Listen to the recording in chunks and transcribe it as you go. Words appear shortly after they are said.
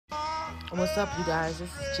What's up, you guys? This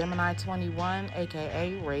is Gemini 21,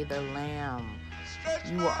 aka Ray the Lamb.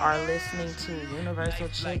 You are listening to Universal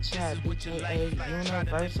Chit Chat, aka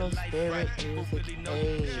Universal Spirit Music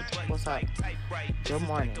Aid. What's up? Good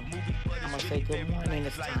morning. I'm gonna say good morning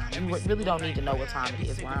this time. You really don't need to know what time it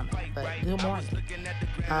is where I'm at, but good morning.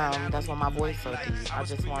 That's why my voice so deep. I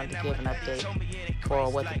just wanted to give an update for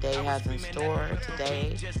what the day has in store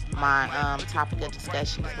today. My topic of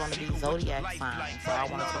discussion is going to be Zodiac signs. So I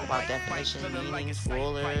want to talk about definition, meanings,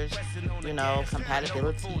 rulers,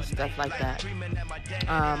 compatibility, stuff like that.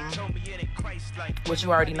 Which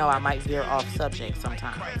you already know I might veer off subject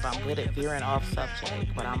sometimes. I'm good at veering off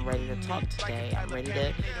subject, but I'm ready to talk today. I'm ready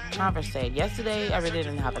to conversate. Yesterday, I really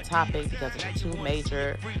didn't have a topic because of the two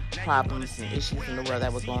major problems and issues in the world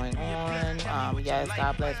that was going on. Yes,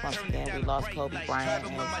 God bless once again. We lost Kobe Bryant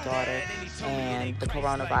and his daughter, and the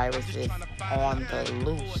coronavirus is on the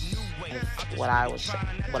loose. Is what I would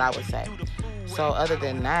say. So other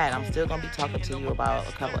than that, I'm still going to be talking to you about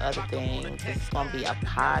a couple other things. This is going to be a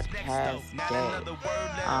podcast day.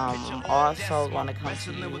 I'm also going to come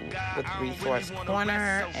to you with Resource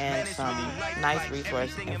Corner and some nice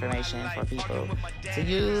resource information for people to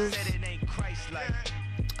use.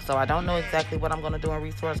 So I don't know exactly what I'm going to do in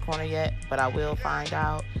Resource Corner yet, but I will find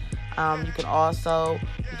out. You can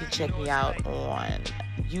check me out on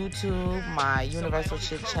YouTube. My Universal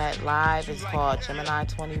Chit Chat Live is called Gemini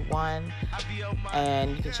 21,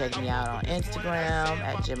 and you can check me out on Instagram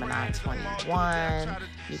at Gemini 21.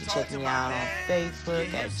 You can check me out on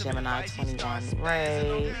Facebook at Gemini 21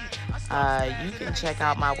 Ray. You can check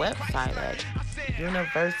out my website at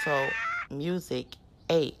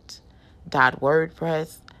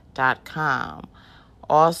universal8.wordpress.com.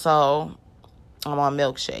 Also, I'm on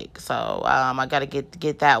Milkshake, so I gotta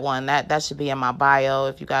get that one. That should be in my bio.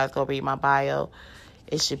 If you guys go read my bio,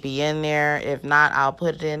 it should be in there. If not, I'll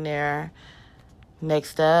put it in there.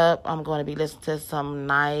 Next up, I'm going to be listening to some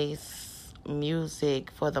nice music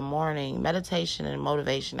for the morning, meditation and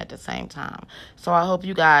motivation at the same time. So I hope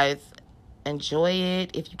you guys enjoy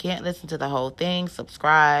it. If you can't listen to the whole thing,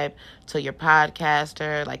 subscribe to your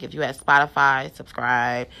podcaster. Like if you have Spotify,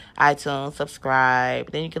 subscribe. iTunes, subscribe.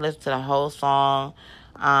 Then you can listen to the whole song.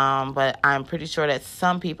 But I'm pretty sure that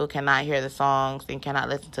some people cannot hear the songs and cannot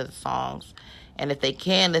listen to the songs. And if they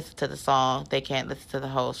can listen to the song, they can't listen to the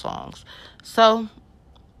whole songs. So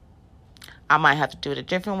I might have to do it a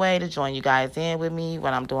different way to join you guys in with me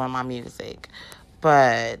when I'm doing my music.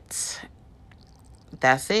 But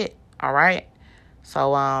that's it. All right.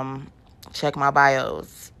 So, check my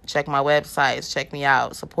bios, check my websites, check me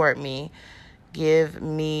out, support me, give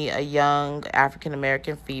me a young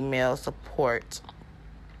African-American female support.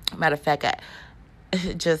 Matter of fact,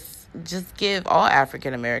 just give all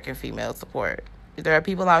African-American females support. There are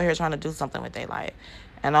people out here trying to do something with their life,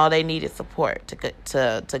 and all they need is support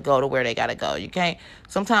to go to where they gotta go.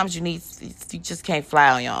 Sometimes you just can't fly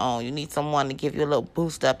on your own. You need someone to give you a little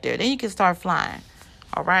boost up there. Then you can start flying.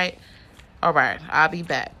 All right, I'll be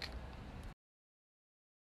back.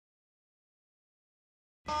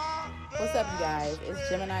 What's up, you guys? It's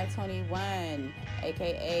Gemini 21,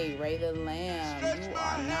 aka Ray the Lamb. You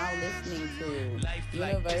are now listening to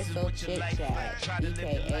Universal Chit Chat,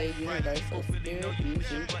 aka Universal Spirit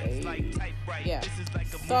Music Aid. Yeah.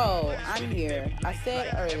 So I'm here. I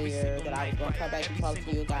said earlier that I was going to come back and talk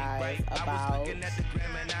to you guys about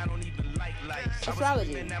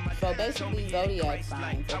astrology. So basically zodiac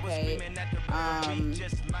signs, okay?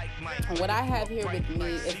 What I have here with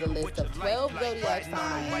me is a list of 12 zodiac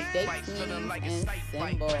signs, dates, meanings, and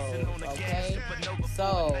symbols, okay?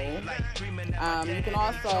 So, you can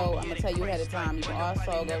also, I'm going to tell you ahead of time, you can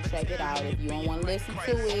also go check it out. If you don't want to listen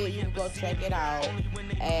to it, you can go check it out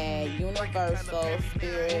at Universal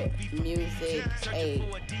Spirit Music Aid,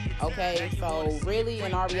 okay? So, really,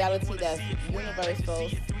 in our reality, that's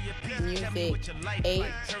Universal Music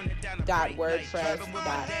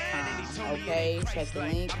 8.wordpress.com. Okay, check the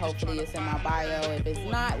link. Hopefully it's in my bio. If it's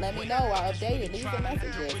not, let me know. I'll update it. Leave some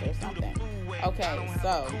messages or something. Okay,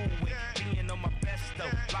 so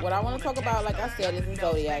what I want to talk about, like I said, is the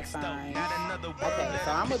zodiac signs. Okay,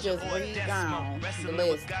 so I'm going to just read down the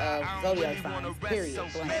list of zodiac signs, period,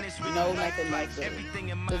 blank. No nothing like this.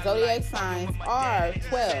 The zodiac signs are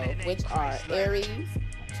 12, which are Aries,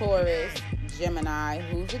 Taurus, Gemini.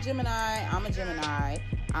 Who's a Gemini? I'm a Gemini.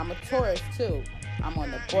 I'm a Taurus too. I'm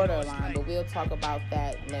on the borderline, but we'll talk about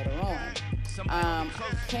that later on.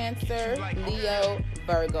 Cancer, Leo,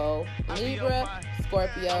 Virgo, Libra,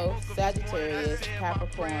 Scorpio, Sagittarius,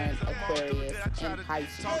 Capricorn, Aquarius, and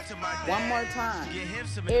Pisces. One more time.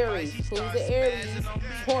 Aries. Who's the Aries?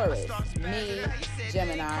 Taurus. Me.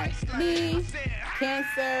 Gemini. Me.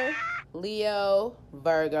 Cancer. Leo,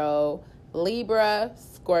 Virgo, Libra,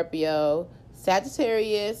 Scorpio,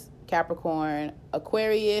 Sagittarius, Capricorn,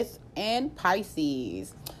 Aquarius, and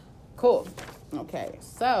Pisces. Cool. Okay,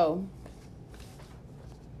 so,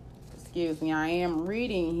 excuse me, I am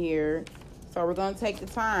reading here. So we're going to take the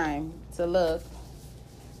time to look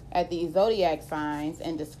at these zodiac signs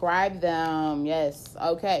and describe them. Yes,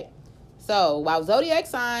 okay. So while zodiac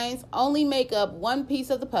signs only make up one piece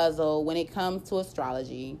of the puzzle when it comes to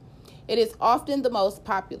astrology, it is often the most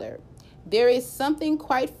popular. There is something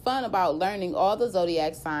quite fun about learning all the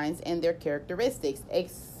zodiac signs and their characteristics,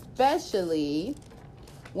 especially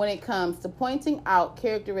when it comes to pointing out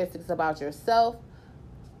characteristics about yourself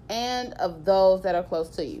and of those that are close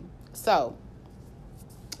to you. So,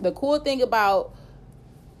 the cool thing about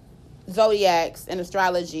zodiacs and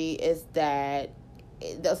astrology is that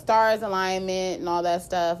the stars alignment and all that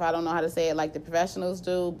stuff, I don't know how to say it like the professionals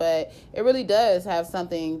do, but it really does have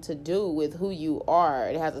something to do with who you are.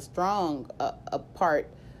 It has a strong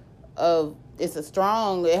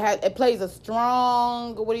it plays a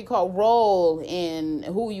strong role in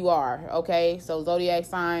who you are. Okay, so zodiac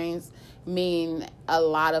signs mean a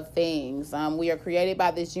lot of things. We are created by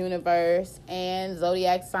this universe, and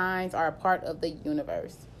zodiac signs are a part of the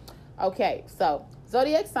universe. Okay, so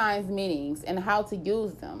zodiac signs meanings and how to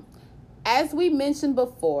use them. As we mentioned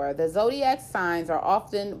before, the zodiac signs are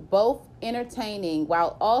often both entertaining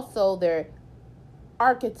while also their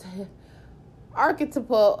archetypal,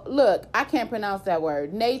 look, I can't pronounce that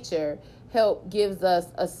word, nature gives us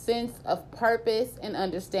a sense of purpose and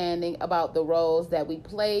understanding about the roles that we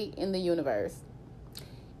play in the universe.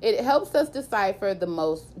 It helps us decipher the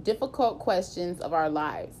most difficult questions of our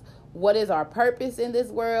lives. What is our purpose in this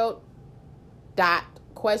world?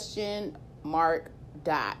 Question mark.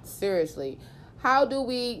 Seriously. How do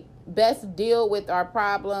we best deal with our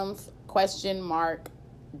problems? Question mark.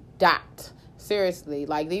 Seriously.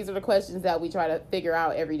 Like, these are the questions that we try to figure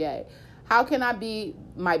out every day. How can I be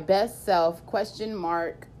my best self? Question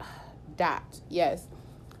mark. Yes.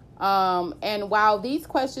 And while these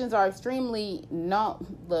questions are extremely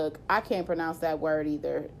I can't pronounce that word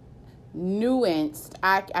either. Nuanced.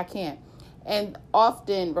 I can't. And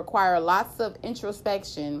often require lots of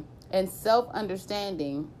introspection and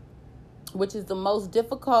self-understanding, which is the most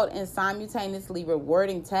difficult and simultaneously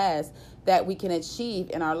rewarding task that we can achieve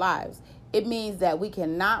in our lives. It means that we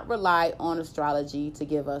cannot rely on astrology to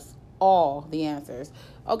give us all the answers.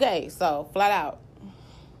 Okay, so flat out,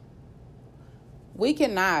 we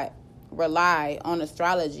cannot rely on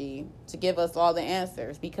astrology to give us all the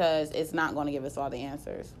answers, because it's not going to give us all the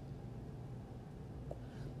answers.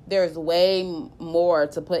 There's way more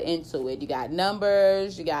to put into it. You got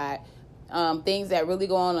numbers, you got things that really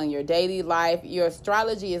go on in your daily life. Your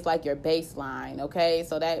astrology is like your baseline, okay?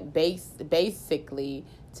 So that basically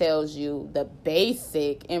tells you the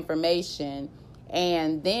basic information,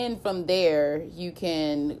 and then from there you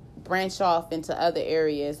can branch off into other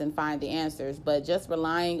areas and find the answers. But just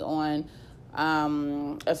relying on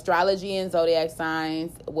astrology and zodiac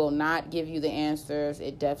signs will not give you the answers.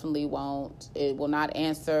 It definitely won't. It will not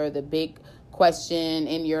answer the big question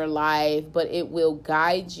in your life, but it will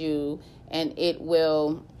guide you and it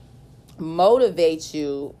will motivate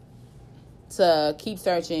you to keep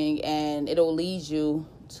searching, and it'll lead you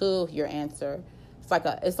to your answer.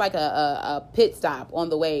 It's like a pit stop on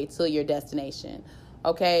the way to your destination.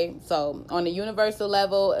 Okay, so on a universal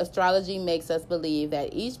level, astrology makes us believe that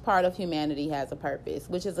each part of humanity has a purpose,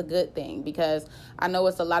 which is a good thing, because I know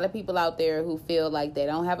it's a lot of people out there who feel like they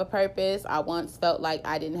don't have a purpose. I once felt like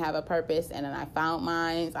I didn't have a purpose, and then I found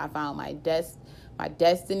mine. I found my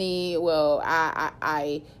destiny. Well,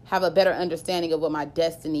 I have a better understanding of what my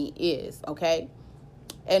destiny is, okay?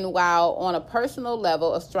 And while on a personal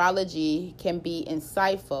level, astrology can be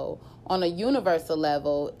insightful, on a universal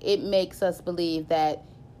level, it makes us believe that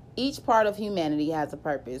each part of humanity has a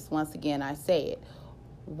purpose. Once again, I say it.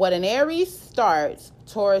 What an Aries starts,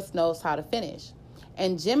 Taurus knows how to finish.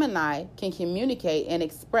 And Gemini can communicate and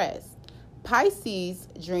express. Pisces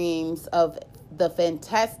dreams of the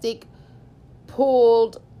fantastic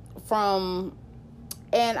pulled from,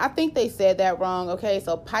 and I think they said that wrong, okay?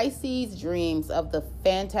 So Pisces dreams of the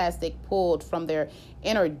fantastic pulled from their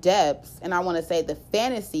inner depths, and I want to say the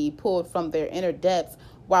fantasy pulled from their inner depths,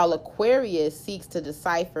 while Aquarius seeks to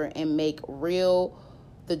decipher and make real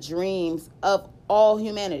the dreams of all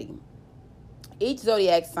humanity. Each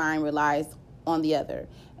zodiac sign relies on the other,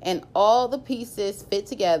 and all the pieces fit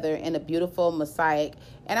together in a beautiful mosaic.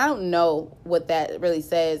 And I don't know what that really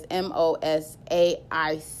says, mosaic.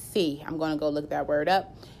 I'm going to go look that word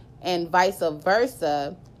up. And vice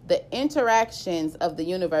versa, The interactions of the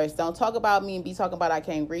universe. Don't talk about me and be talking about I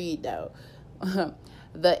can't read, though.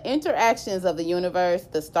 The interactions of the universe,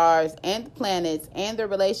 the stars, and the planets, and their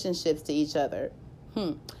relationships to each other,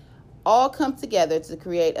 all come together to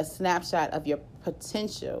create a snapshot of your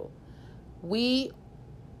potential. We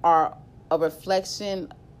are a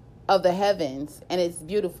reflection of the heavens, and it's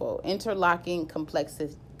beautiful, interlocking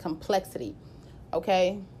complexity,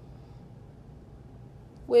 okay?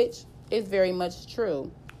 Which is very much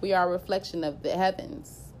true. We are a reflection of the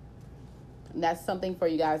heavens. And that's something for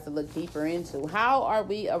you guys to look deeper into. How are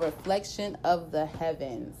we a reflection of the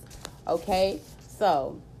heavens? Okay,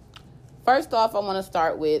 so first off, I want to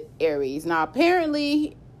start with Aries. Now,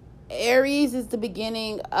 apparently, Aries is the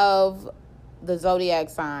beginning of the Zodiac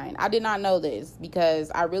sign. I did not know this because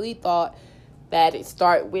I really thought that it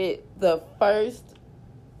started with the first.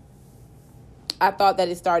 I thought that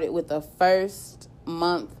it started with the first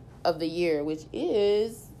month of the year, which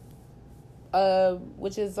is January,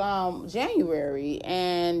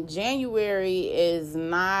 and January is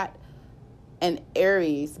not an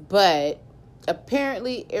Aries, but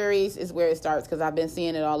apparently Aries is where it starts because I've been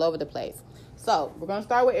seeing it all over the place. So we're going to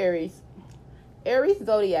start with Aries. Aries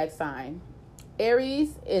zodiac sign.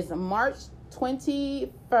 Aries is March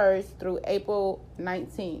 21st through April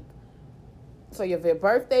 19th. So if your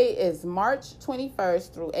birthday is March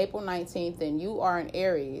 21st through April 19th, then you are an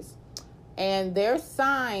Aries. And their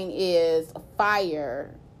sign is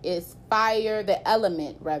fire. It's fire, the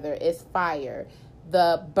element, rather, is fire.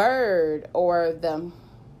 The bird or the...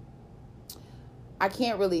 I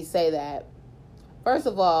can't really say that. First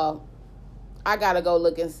of all, I got to go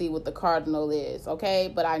look and see what the cardinal is, okay?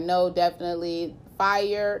 But I know definitely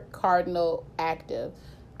fire, cardinal, active.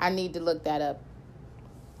 I need to look that up.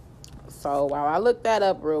 So while I look that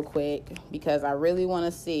up real quick, because I really want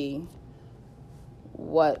to see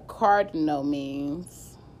what cardinal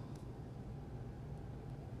means.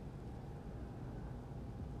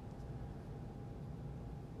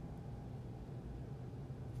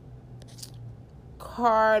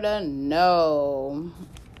 Cardinal.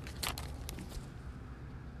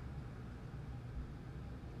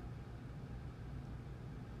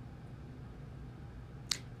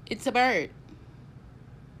 It's a bird.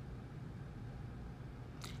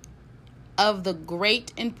 Of the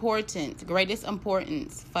greatest importance,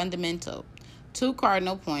 fundamental. 2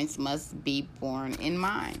 cardinal points must be borne in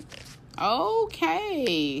mind.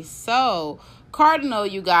 Okay, so cardinal,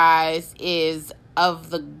 you guys, is of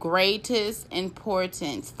the greatest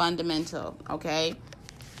importance, fundamental, okay?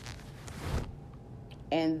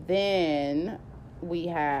 And then we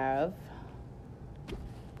have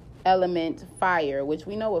element fire, which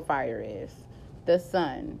we know what fire is, the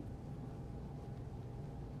sun.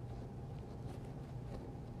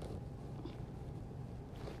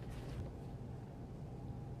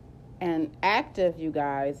 And active, you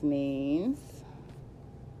guys, means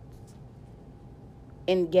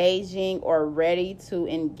engaging or ready to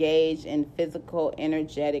engage in physical,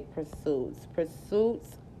 energetic pursuits.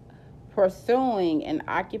 Pursuing an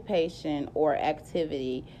occupation or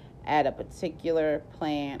activity at a particular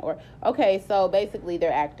plan. Okay, so basically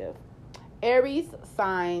they're active. Aries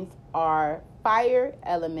signs are fire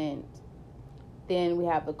element. Then we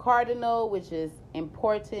have the cardinal, which is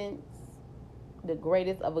importance. The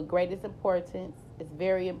greatest importance. It's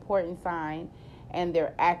very important sign. And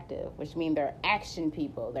they're active, which means they're action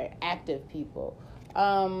people. They're active people.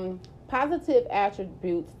 Positive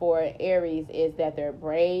attributes for Aries is that they're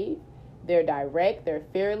brave, they're direct, they're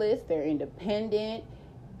fearless, they're independent.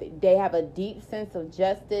 They have a deep sense of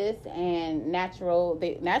justice and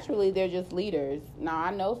naturally they're just leaders. Now, I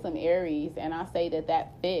know some Aries, and I say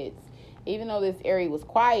that fits. Even though this Aries was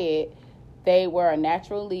quiet, they were a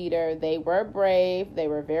natural leader. They were brave. They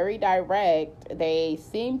were very direct. They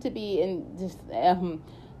seemed to be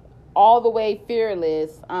all the way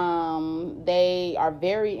fearless. They are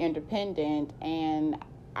very independent, and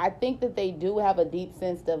I think that they do have a deep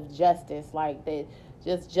sense of justice, like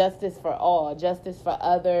just justice for all, justice for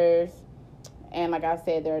others. And like I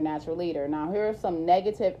said, they're a natural leader. Now, here are some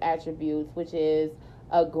negative attributes, which is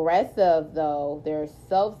aggressive, though. They're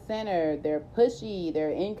self-centered, they're pushy,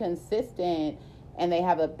 they're inconsistent, and they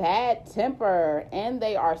have a bad temper, and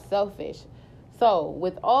they are selfish. So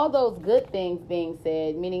with all those good things being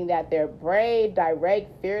said, meaning that they're brave,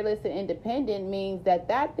 direct, fearless, and independent, means that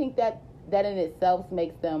I think that in itself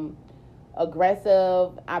makes them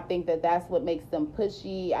aggressive. I think that's what makes them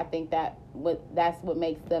pushy. I think that's what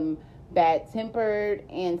makes them bad-tempered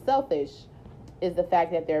and selfish, is the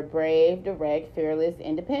fact that they're brave, direct, fearless,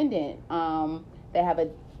 independent. And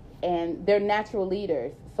they're natural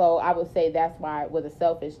leaders. So I would say that's where the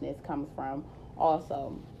selfishness comes from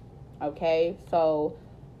also. Okay, so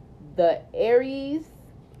the Aries,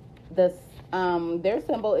 their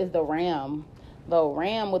symbol is the ram. The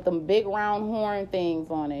ram with them big round horn things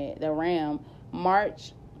on it. The ram.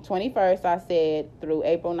 March 21st, I said, through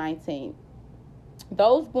April 19th.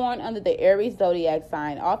 Those born under the Aries zodiac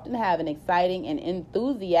sign often have an exciting and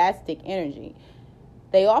enthusiastic energy.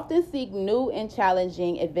 They often seek new and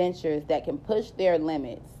challenging adventures that can push their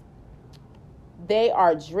limits. They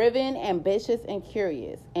are driven, ambitious, and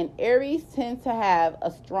curious. And Aries tends to have a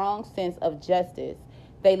strong sense of justice.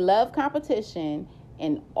 They love competition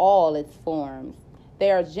in all its forms. They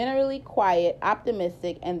are generally quiet,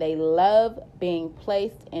 optimistic, and they love being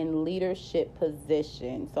placed in leadership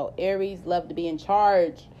positions. So Aries love to be in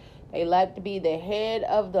charge. They like to be the head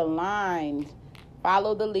of the line.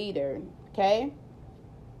 Follow the leader. Okay?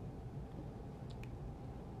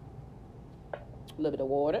 A little bit of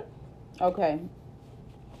water. Okay.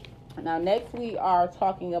 Now, next we are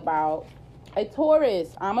talking about a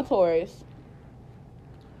Taurus. I'm a Taurus.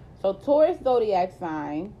 So, Taurus zodiac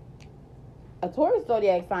sign. A Taurus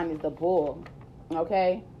zodiac sign is the bull.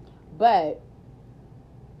 Okay? But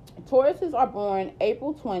Tauruses are born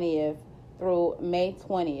April 20th through May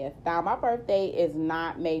 20th. Now, my birthday is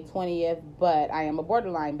not May 20th, but I am a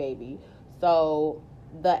borderline baby. So,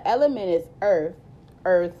 the element is earth,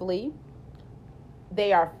 earthly.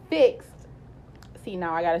 They are fixed. See,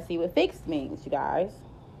 now I got to see what fixed means, you guys.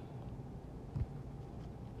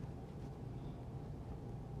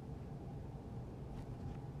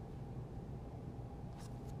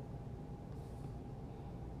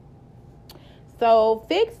 So,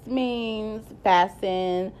 fixed means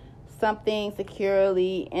fasten something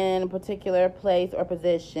securely in a particular place or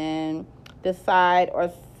position, decide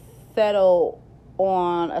or settle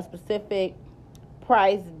on a specific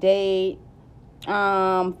price, date,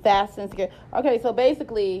 fast and secure. Okay, so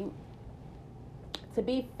basically, to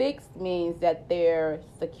be fixed means that they're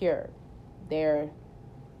secure. They're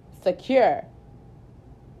secure.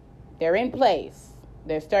 They're in place.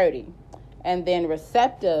 They're sturdy. And then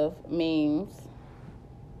receptive means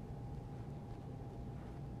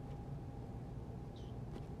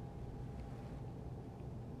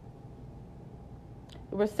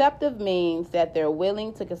that they're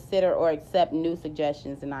willing to consider or accept new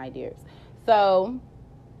suggestions and ideas. So,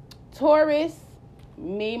 Taurus,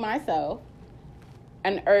 me, myself,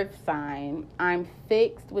 an earth sign. I'm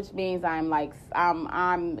fixed, which means I got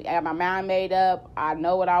my mind made up. I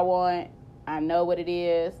know what I want. I know what it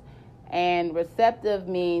is. And receptive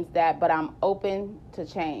means that, but I'm open to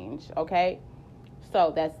change, okay?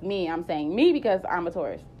 So, that's me. I'm saying me because I'm a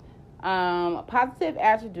Taurus. Positive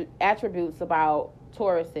attributes about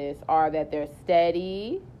Tauruses are that they're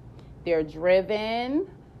steady, they're driven,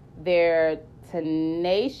 they're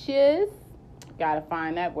tenacious, gotta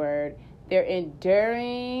find that word, they're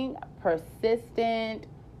enduring, persistent,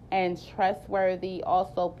 and trustworthy,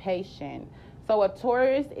 also patient. So a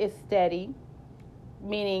Taurus is steady,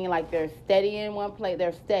 meaning like they're steady in one place,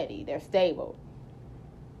 they're stable.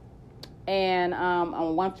 And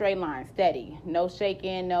on one straight line, steady, no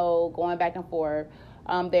shaking, no going back and forth.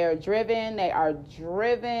 They are driven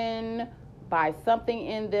by something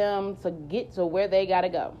in them to get to where they gotta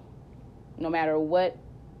go. No matter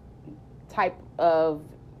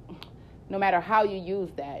how you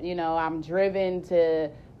use that. You know, I'm driven to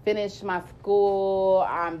finish my school.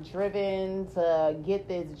 I'm driven to get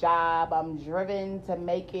this job. I'm driven to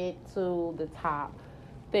make it to the top.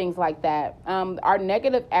 Things like that. Our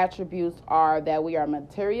negative attributes are that we are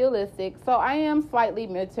materialistic. So I am slightly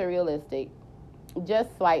materialistic.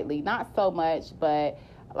 Just slightly. Not so much, but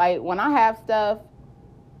like when I have stuff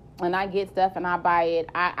and I get stuff and I buy it,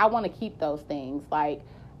 I want to keep those things. Like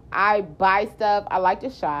I buy stuff. I like to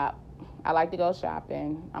shop. I like to go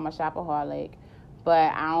shopping. I'm a shopaholic.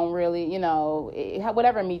 But I don't really,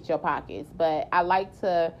 whatever meets your pockets. But I like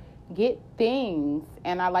to get things,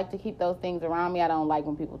 and I like to keep those things around me. I don't like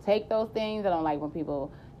when people take those things. I don't like when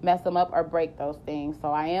people mess them up or break those things.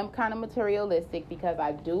 So I am kind of materialistic because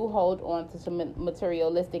I do hold on to some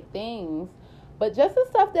materialistic things. But just the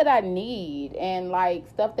stuff that I need and like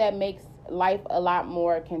stuff that makes life a lot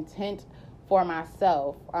more content for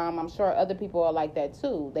myself. I'm sure other people are like that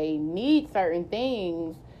too. They need certain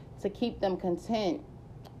things to keep them content.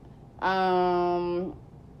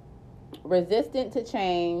 Resistant to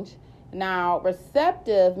change. Now,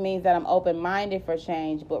 receptive means that I'm open-minded for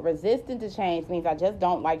change, but resistant to change means I just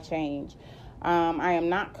don't like change. I am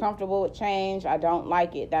not comfortable with change. I don't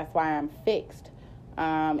like it. That's why I'm fixed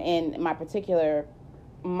in my particular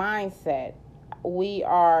mindset. We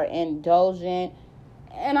are indulgent,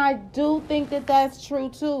 and I do think that that's true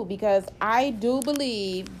too, because I do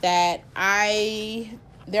believe that I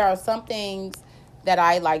there are some things that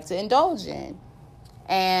I like to indulge in.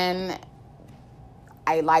 And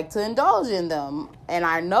I like to indulge in them. And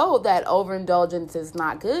I know that overindulgence is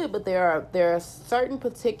not good, but there are certain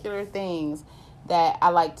particular things that I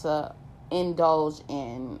like to indulge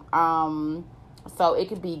in. So it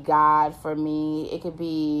could be God for me. It could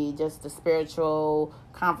be just the spiritual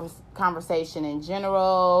conversation in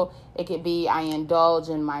general. It could be I indulge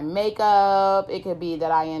in my makeup. It could be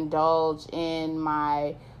that I indulge in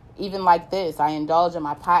my, even like this, I indulge in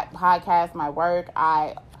my podcast, my work.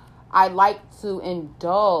 I like to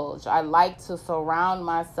indulge. I like to surround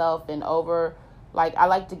myself and I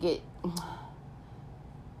like to get,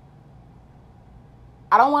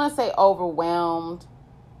 I don't want to say overwhelmed,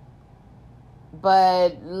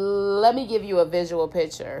 but let me give you a visual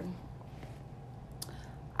picture.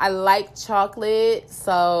 I like chocolate,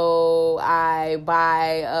 so I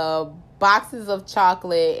buy boxes of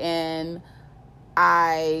chocolate and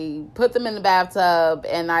I put them in the bathtub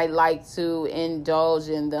and I like to indulge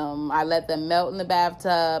in them. I let them melt in the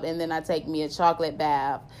bathtub and then I take me a chocolate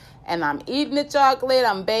bath. And I'm eating the chocolate.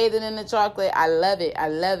 I'm bathing in the chocolate. I love it. I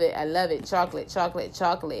love it. I love it. Chocolate, chocolate,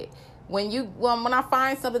 chocolate. When I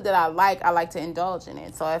find something that I like to indulge in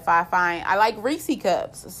it. So if I like Reese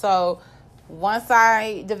cups. So once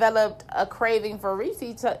I developed a craving for Reese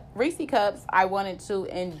cups, I wanted to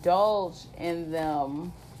indulge in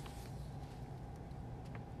them.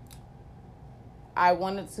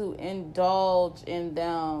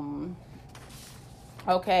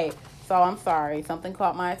 Okay, so I'm sorry. Something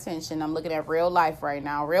caught my attention. I'm looking at real life right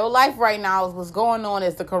now. Real life right now is what's going on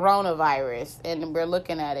is the coronavirus. And we're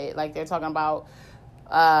looking at it like they're talking about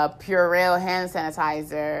Purell hand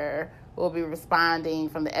sanitizer will be responding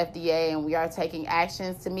from the FDA. And we are taking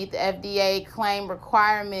actions to meet the FDA claim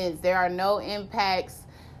requirements. There are no impacts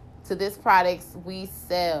to this products we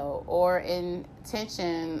sell. Or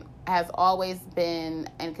intention has always been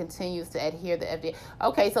and continues to adhere to FDA.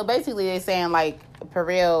 Okay, so basically they're saying like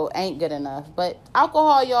Purell ain't good enough. But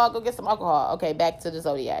alcohol, y'all, go get some alcohol. Okay, back to the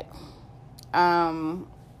Zodiac.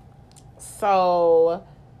 So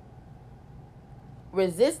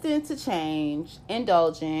resistant to change,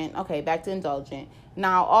 indulgent. Okay, back to indulgent.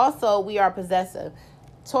 Now also we are possessive.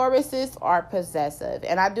 Tauruses are possessive.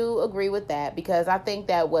 And I do agree with that because I think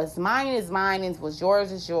that what's mine is mine and what's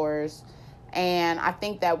yours is yours. And I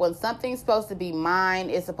think that when something's supposed to be mine,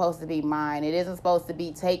 it's supposed to be mine. It isn't supposed to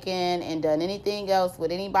be taken and done anything else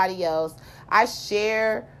with anybody else. I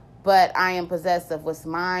share, but I am possessive. What's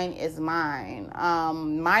mine is mine.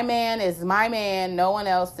 My man is my man. No one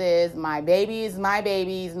else is. My baby is my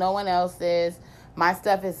baby's. No one else is. My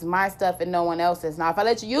stuff is my stuff and no one else's. Now, if I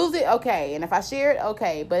let you use it, okay. And if I share it,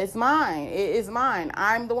 okay. But it's mine. It is mine.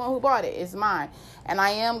 I'm the one who bought it. It's mine. And I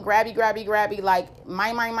am grabby, like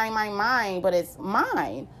mine, but it's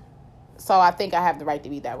mine. So I think I have the right to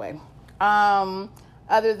be that way.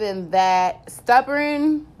 Other than that,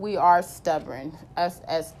 stubborn, we are stubborn. Us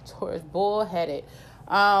as Taurus, bullheaded.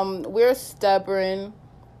 We're stubborn.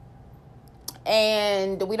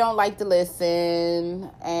 And we don't like to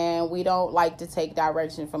listen, and we don't like to take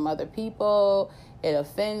direction from other people. It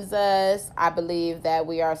offends us. I believe that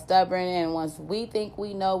we are stubborn, and once we think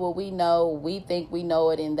we know what we think we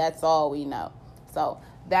know it, and that's all we know. So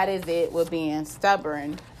that is it with being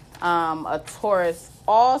stubborn. A Taurus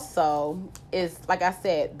also is, like I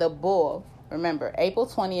said, the bull. Remember, April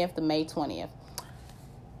 20th to May 20th.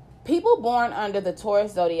 People born under the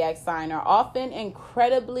Taurus zodiac sign are often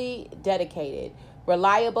incredibly dedicated,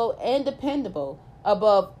 reliable, and dependable.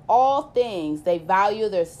 Above all things, they value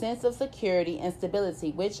their sense of security and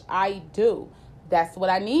stability, which I do. That's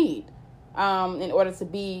what I need in order to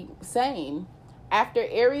be sane. After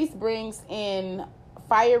Aries brings in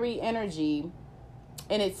fiery energy,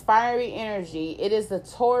 it is the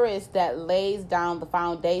Taurus that lays down the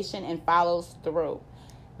foundation and follows through.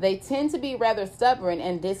 They tend to be rather stubborn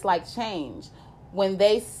and dislike change. When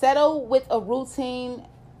they settle with a routine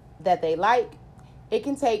that they like, it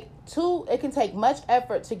can take much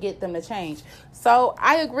effort to get them to change. So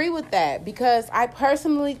I agree with that because I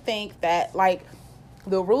personally think that like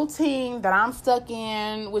the routine that I'm stuck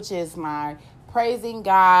in, which is my praising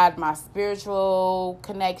God, my spiritual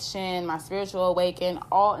connection, my spiritual awakening,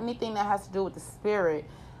 anything that has to do with the spirit,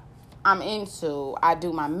 I'm into. I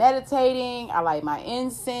do my meditating. I light my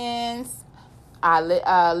incense. I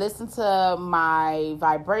listen to my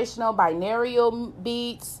vibrational binaural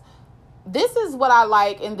beats. This is what I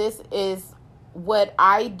like, and this is what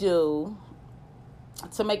I do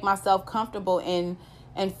to make myself comfortable and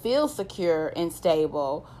feel secure and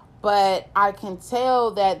stable. But I can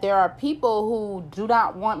tell that there are people who do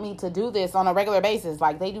not want me to do this on a regular basis.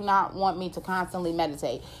 Like, they do not want me to constantly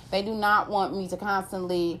meditate. They do not want me to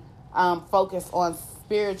constantly focus on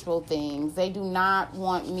spiritual things. They do not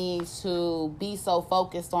want me to be so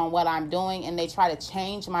focused on what I'm doing, and they try to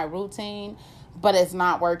change my routine, but it's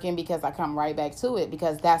not working because I come right back to it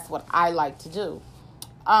because that's what I like to do.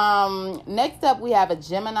 Next up, we have a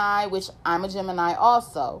Gemini, which I'm a Gemini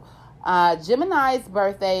also. Gemini's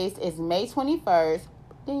birthdays is May 21st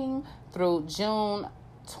through June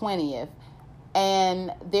 20th.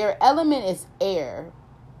 And their element is air.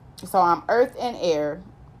 So I'm earth and air.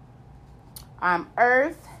 I'm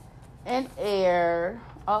earth and air.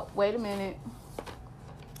 Oh, wait a minute.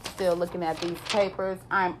 Still looking at these papers.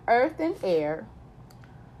 I'm earth and air.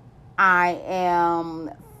 I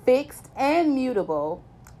am fixed and mutable.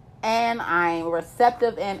 And I'm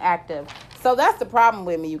receptive and active. So that's the problem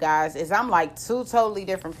with me, you guys, is I'm like two totally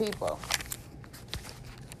different people.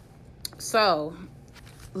 So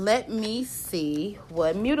let me see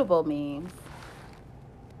what mutable means.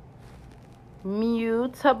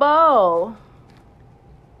 Mutable.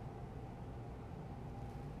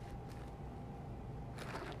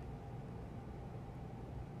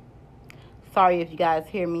 Sorry if you guys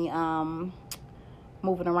hear me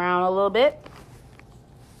moving around a little bit.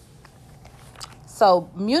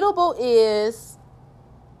 So mutable is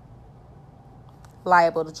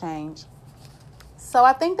liable to change. So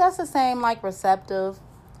I think that's the same like receptive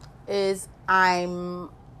is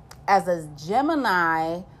I'm, as a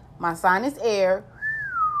Gemini, my sign is air,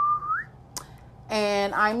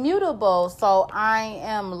 and I'm mutable. So I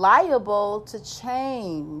am liable to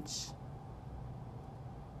change.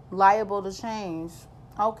 Liable to change.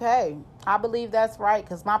 Okay. I believe that's right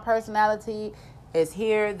because my personality is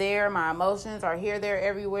here, there. My emotions are here, there,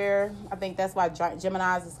 everywhere. I think that's why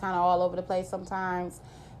Geminis is kind of all over the place sometimes.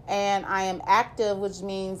 And I am active, which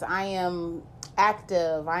means I am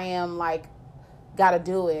active. I am like, gotta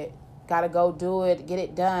do it. Gotta go do it. Get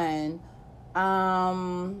it done.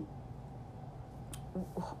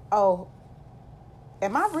 Oh,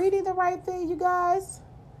 am I reading the right thing, you guys?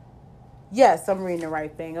 Yes, I'm reading the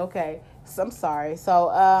right thing. Okay. So I'm sorry.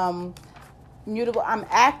 So, mutable, I'm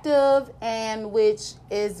active, and which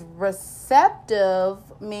is receptive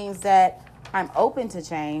means that I'm open to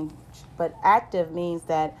change, but active means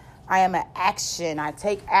that I am an action. I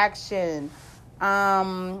take action.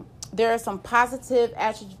 There are some positive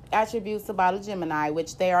attributes about a Gemini,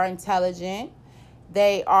 which they are intelligent.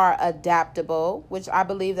 They are adaptable, which I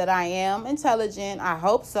believe that I am intelligent. I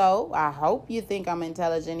hope so. I hope you think I'm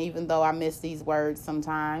intelligent, even though I miss these words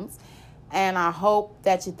sometimes. And I hope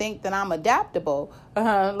that you think that I'm adaptable.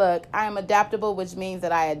 Look, I am adaptable, which means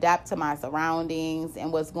that I adapt to my surroundings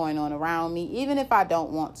and what's going on around me. Even if I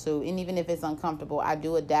don't want to, and even if it's uncomfortable, I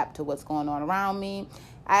do adapt to what's going on around me.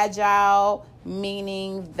 Agile,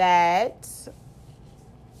 meaning that,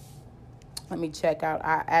 let me check out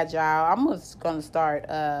agile. I'm just going to start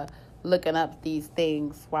looking up these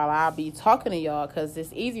things while I'll be talking to y'all because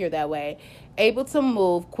it's easier that way. Able to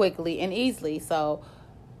move quickly and easily. So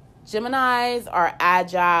Geminis are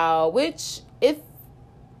agile, which if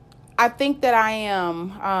I think that I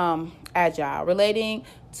am agile, relating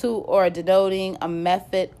to or denoting a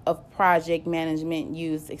method of project management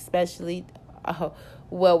used, especially,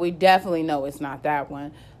 well, we definitely know it's not that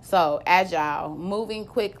one. So agile, moving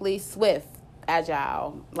quickly, swift,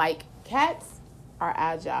 agile. Like cats are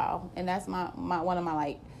agile, and that's my one of my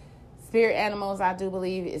like spirit animals. I do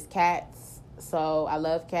believe is cats. So I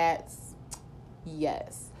love cats.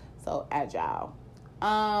 Yes. So agile.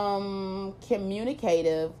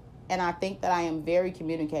 Communicative, and I think that I am very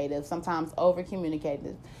communicative, sometimes over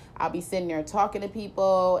communicative. I'll be sitting there talking to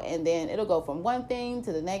people, and then it'll go from one thing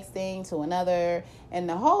to the next thing to another. And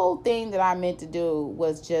the whole thing that I meant to do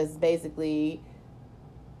was just basically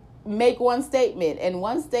make one statement, and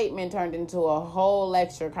one statement turned into a whole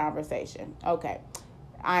lecture conversation. Okay.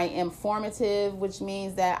 I am formative, which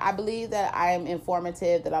means that I believe that I am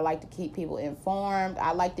informative, that I like to keep people informed.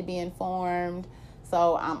 I like to be informed.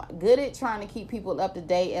 So I'm good at trying to keep people up to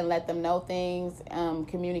date and let them know things,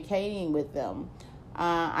 communicating with them.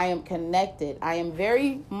 I am connected. I am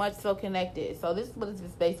very much so connected. So this is what it's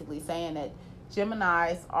just basically saying, that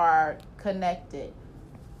Geminis are connected.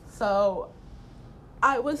 So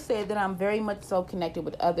I would say that I'm very much so connected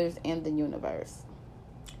with others in the universe.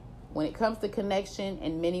 When it comes to connection,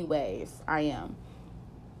 in many ways, I am.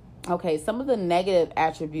 Okay, some of the negative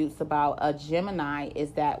attributes about a Gemini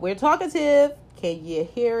is that we're talkative. Can you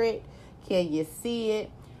hear it? Can you see it?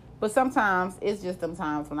 But sometimes, it's just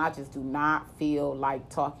sometimes when I just do not feel like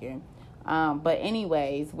talking. But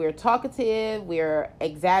anyways, we're talkative, we're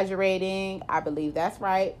exaggerating. I believe that's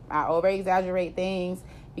right. I over exaggerate things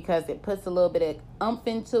because it puts a little bit of oomph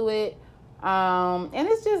into it. And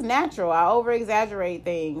it's just natural. I over exaggerate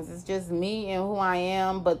things. It's just me and who I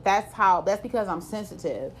am. But that's because I'm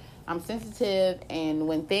sensitive. I'm sensitive, and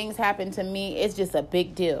when things happen to me, it's just a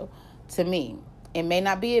big deal to me. It may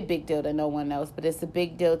not be a big deal to no one else, but it's a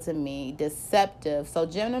big deal to me. Deceptive. So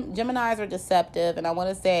Geminis are deceptive, and I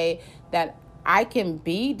want to say that I can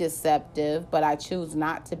be deceptive, but I choose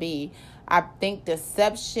not to be. I think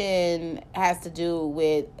deception has to do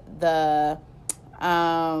with the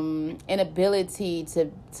inability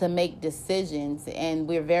to make decisions, and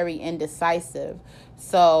we're very indecisive.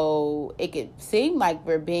 So it could seem like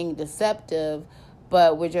we're being deceptive,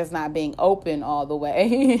 but we're just not being open all the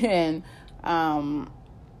way. And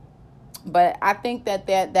but I think that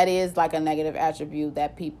is like a negative attribute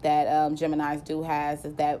that Geminis do has,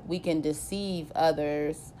 is that we can deceive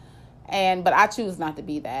others. But I choose not to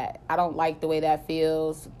be that. I don't like the way that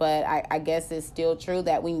feels, but I guess it's still true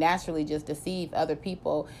that we naturally just deceive other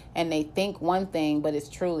people, and they think one thing, but it's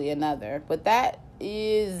truly another. But that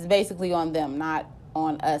is basically on them, not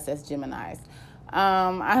on us as Geminis.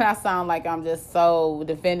 I sound like I'm just so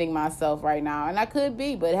defending myself right now, and I could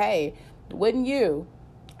be, but hey, wouldn't you?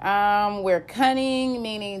 We're cunning,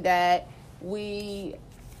 meaning that we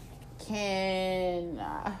can...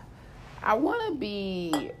 I want to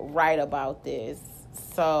be right about this.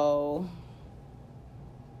 So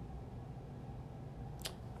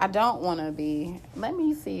I don't want to be. Let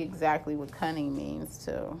me see exactly what cunning means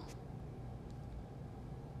too.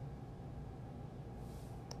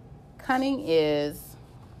 Cunning is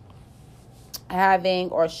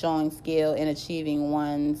having or showing skill in achieving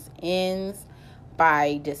one's ends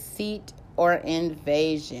by deceit or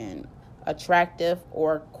invasion, attractive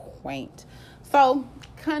or quaint. So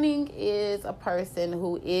cunning is a person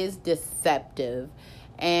who is deceptive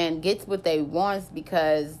and gets what they want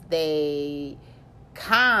because they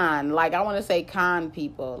con. Like, I want to say con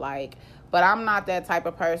people. Like, but I'm not that type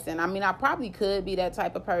of person. I mean, I probably could be that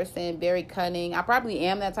type of person, very cunning. I probably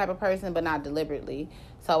am that type of person, but not deliberately.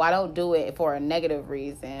 So I don't do it for a negative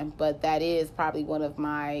reason. But that is probably one of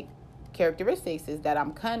my characteristics, is that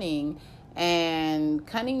I'm cunning. And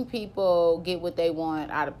cunning people get what they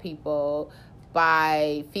want out of people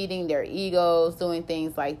by feeding their egos, doing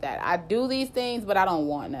things like that. I do these things, but I don't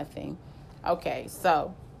want nothing. Okay,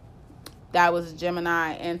 so that was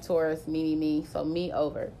Gemini and Taurus, me. So me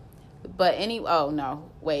over. But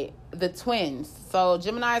the twins. So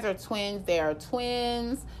Geminis are twins. They are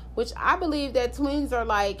twins, which I believe that twins are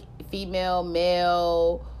like female,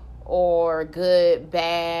 male, or good,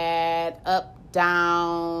 bad, up,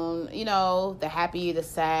 down, the happy, the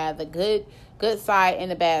sad, the good side and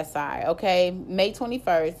the bad side. Okay, May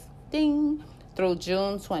 21st, ding, through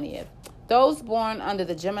June 20th. Those born under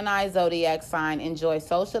the Gemini zodiac sign enjoy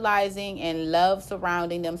socializing and love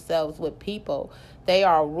surrounding themselves with people. They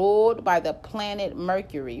are ruled by the planet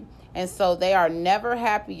Mercury, and so they are never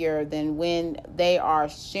happier than when they are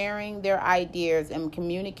sharing their ideas and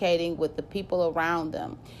communicating with the people around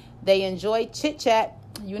them. They enjoy chit-chat,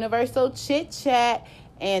 universal chit-chat,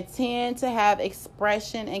 and tend to have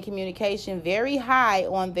expression and communication very high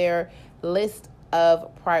on their list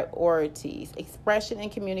of priorities. Expression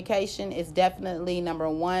and communication is definitely number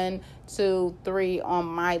 1, 2, 3 on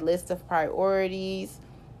my list of priorities,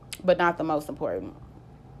 but not the most important.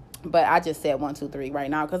 But I just said 1, 2, 3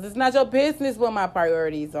 right now because it's not your business what my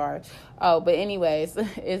priorities are. Oh, but anyways,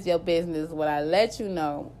 it's your business what I let you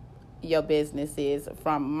know your business is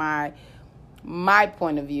from my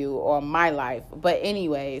point of view or my life. But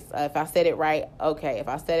anyways, if I said it right, okay. If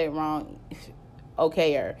I said it wrong,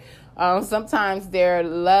 okayer. Sometimes their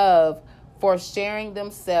love for sharing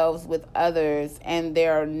themselves with others and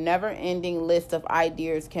their never-ending list of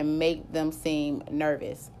ideas can make them seem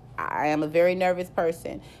nervous. I am a very nervous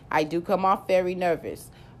person. I do come off very nervous.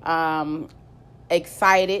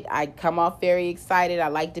 Excited. I come off very excited. I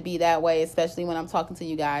like to be that way, especially when I'm talking to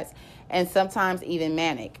you guys. And sometimes even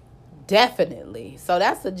manic. Definitely. So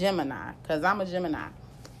that's a Gemini, because I'm a Gemini.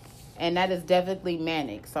 And that is definitely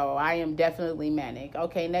manic. So I am definitely manic.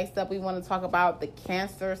 Okay, next up we want to talk about the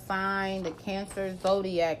Cancer sign, the Cancer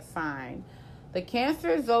zodiac sign. The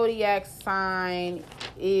Cancer zodiac sign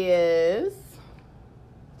is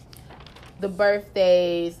the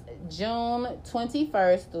birthdays June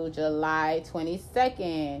 21st through July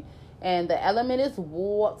 22nd. And the element is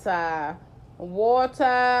water.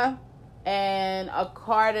 Water and a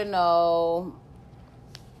cardinal.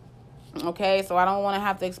 Okay, so I don't want to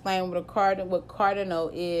have to explain what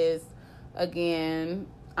cardinal is again.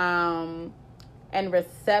 and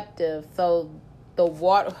receptive. So the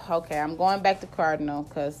water, okay, I'm going back to cardinal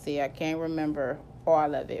because, see, I can't remember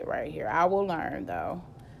all of it right here. I will learn, though.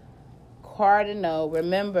 Cardinal,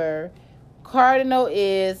 remember, cardinal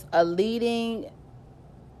is a leading,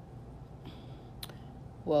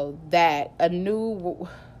 well, that, a new,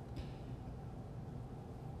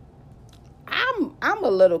 I'm a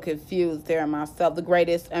little confused there myself. The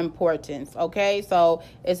greatest importance, okay? So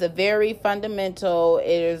it's a very fundamental, it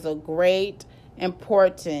is a great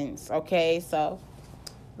importance, okay? So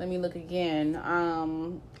let me look again.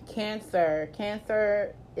 Cancer.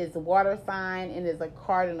 Cancer is a water sign and is a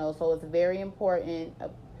cardinal, so it's very important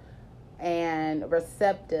and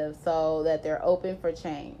receptive, so that they're open for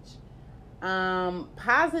change.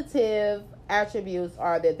 Positive attributes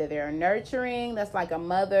are that they're nurturing. That's like a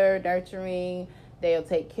mother nurturing. They'll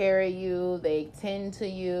take care of you. They tend to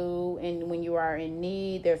you, and when you are in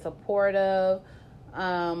need, they're supportive,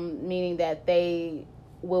 meaning that they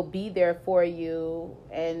will be there for you.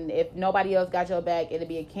 And if nobody else got your back, it'll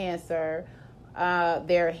be a Cancer.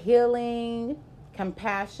 They're healing,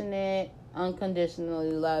 compassionate,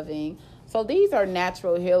 unconditionally loving. So these are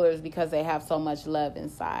natural healers because they have so much love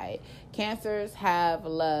inside. Cancers have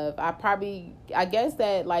love. I guess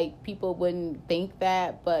that like people wouldn't think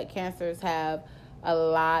that, but Cancers have a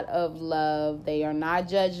lot of love. They are not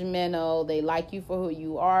judgmental. They like you for who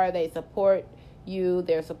you are. They support you.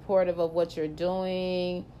 They're supportive of what you're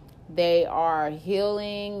doing. They are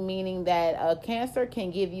healing, meaning that a Cancer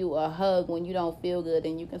can give you a hug when you don't feel good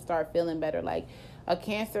and you can start feeling better. Like a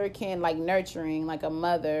Cancer can, like, nurturing, like a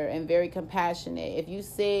mother, and very compassionate. If you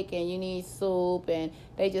sick and you need soup and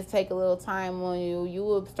they just take a little time on you, you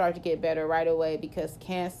will start to get better right away, because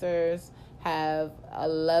Cancers have a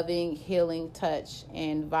loving, healing touch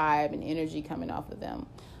and vibe and energy coming off of them.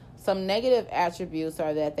 Some negative attributes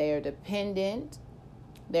are that they are dependent,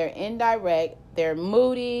 they're indirect, they're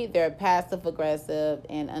moody, they're passive aggressive,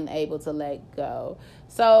 and unable to let go.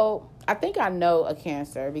 So I think I know a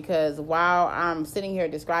Cancer, because while I'm sitting here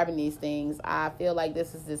describing these things, I feel like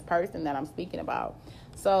this is this person that I'm speaking about.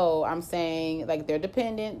 So I'm saying, like, they're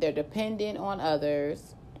dependent on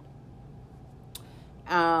others.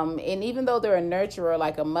 And even though they're a nurturer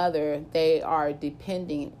like a mother, they are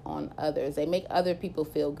depending on others. They make other people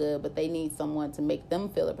feel good, but they need someone to make them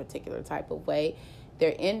feel a particular type of way. They're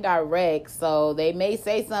indirect, so they may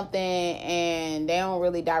say something and they don't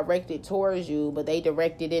really direct it towards you, but they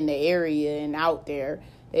direct it in the area and out there.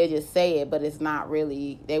 They just say it, but it's not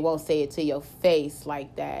really, they won't say it to your face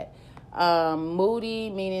like that. Moody,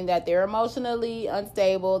 meaning that they're emotionally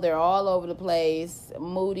unstable. They're all over the place.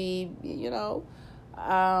 Moody,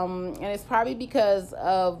 and it's probably because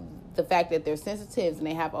of the fact that they're sensitives and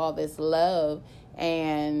they have all this love.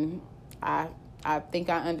 And I think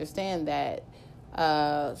I understand that.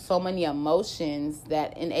 So many emotions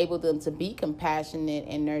that enable them to be compassionate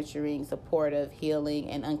and nurturing, supportive, healing,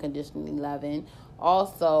 and unconditionally loving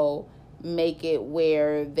also make it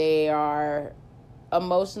where they are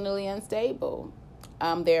emotionally unstable.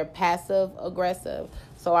 They're passive aggressive.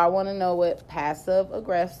 So I want to know what passive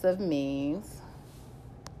aggressive means.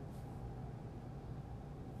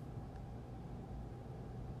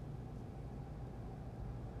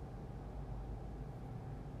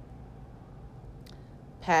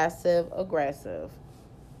 Passive aggressive.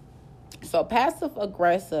 So passive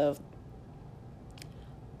aggressive,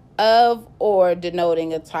 of or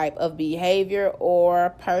denoting a type of behavior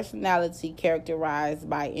or personality characterized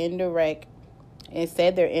by indirect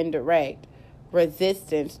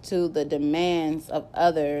resistance to the demands of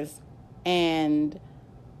others and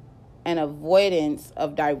an avoidance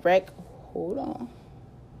of direct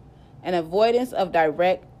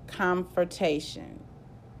confrontation,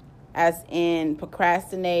 as in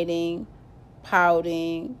procrastinating,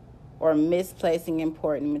 pouting, or misplacing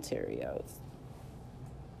important materials.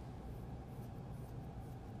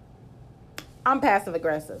 I'm passive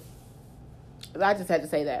aggressive. I just had to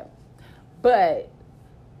say that. But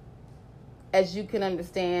as you can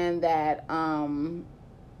understand that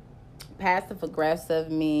passive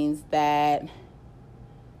aggressive means that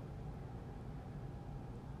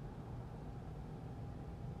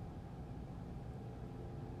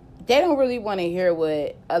they don't really want to hear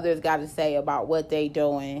what others got to say about what they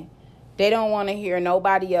doing. They don't want to hear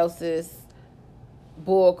nobody else's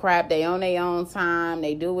bull crap. They on their own time.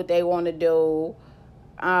 They do what they want to do.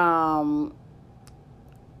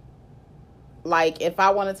 Like, if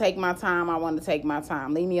I want to take my time, I want to take my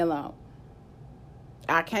time. Leave me alone.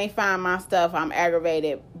 I can't find my stuff. I'm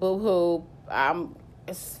aggravated. Boo-hoo. I'm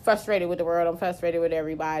frustrated with the world. I'm frustrated with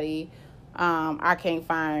everybody. I can't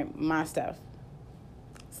find my stuff.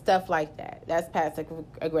 stuff like that. That's passive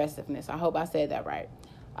aggressiveness. I hope I said that right.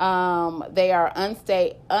 They are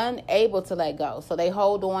unable to let go. So they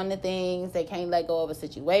hold on to things. They can't let go of a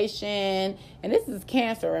situation. And this is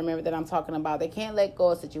Cancer, remember, that I'm talking about. They can't let go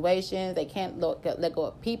of situations. They can't let go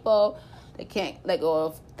of people. They can't let go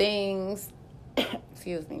of things.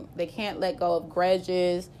 Excuse me. They can't let go of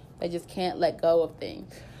grudges. They just can't let go of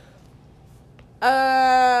things.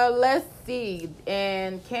 Let's see.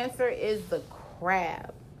 And Cancer is the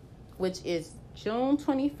Crab, which is June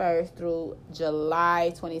 21st through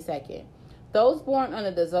July 22nd. Those born under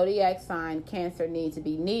the zodiac sign Cancer need to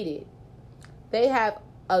be needed. They have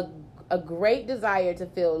a great desire to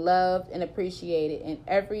feel loved and appreciated in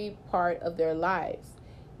every part of their lives.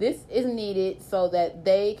 This is needed so that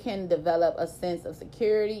they can develop a sense of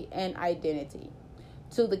security and identity.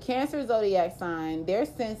 To the Cancer zodiac sign, their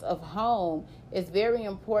sense of home is very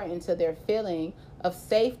important to their feeling of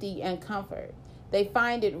safety and comfort. They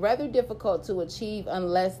find it rather difficult to achieve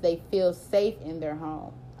unless they feel safe in their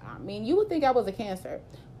home. I mean, you would think I was a Cancer,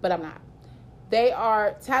 but I'm not. They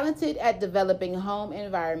are talented at developing home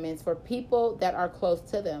environments for people that are close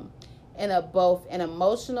to them in both an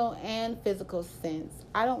emotional and physical sense.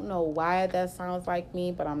 I don't know why that sounds like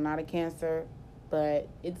me, but I'm not a Cancer, but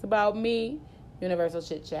it's about me. Universal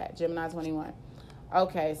Chit Chat, Gemini 21.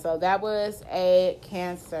 Okay, so that was a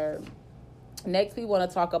Cancer. Next, we want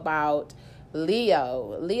to talk about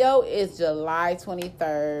Leo. Leo is July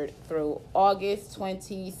 23rd through August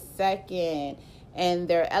 22nd. And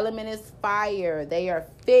their element is fire. They are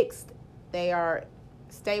fixed. They are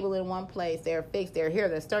stable in one place. They're fixed. They're here.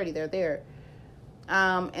 They're sturdy. They're there.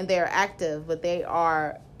 And they're active, but they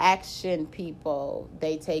are action people.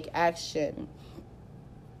 They take action.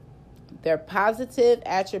 Their positive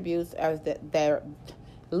attributes are that they're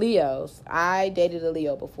Leos. I dated a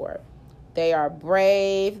Leo before. They are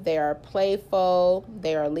brave. They are playful.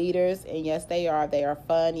 They are leaders. And yes, they are. They are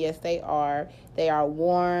fun. Yes, they are. They are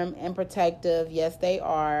warm and protective. Yes, they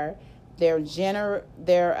are. They're generous.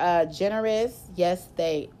 Yes,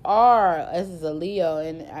 they are. This is a Leo.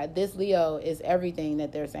 And this Leo is everything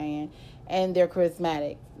that they're saying. And they're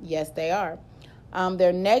charismatic. Yes, they are.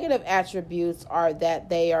 Their negative attributes are that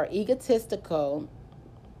they are egotistical.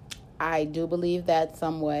 I do believe that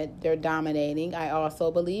somewhat. They're dominating. I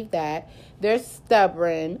also believe that. They're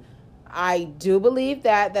stubborn. I do believe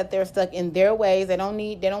that they're stuck in their ways. They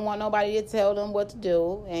don't want nobody to tell them what to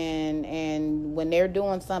do. And when they're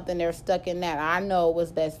doing something, they're stuck in that. I know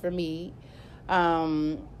what's best for me.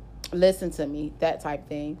 Listen to me, that type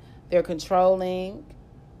thing. They're controlling.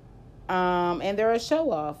 And they're a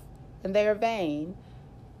show off. And they are vain.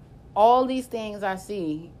 All these things I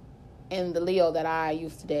see in the Leo that I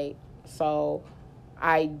used to date. So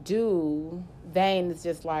I do. Vain is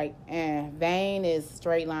just like, vain is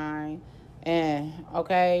straight line.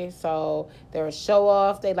 Okay. So they're a show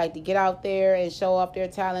off. They like to get out there and show off their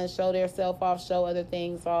talents, show their self off, show other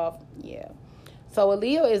things off. Yeah. So a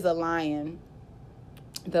Leo is a lion.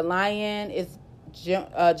 The lion is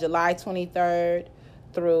July 23rd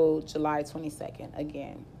through July 22nd.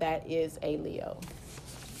 Again, that is a Leo.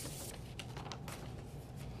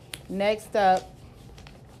 Next up,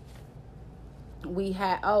 we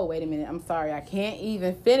have, wait a minute. I'm sorry. I can't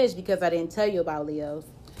even finish because I didn't tell you about Leos.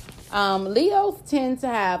 Leos tend to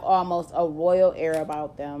have almost a royal air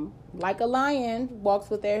about them. Like a lion walks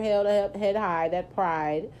with their head high, that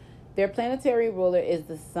pride. Their planetary ruler is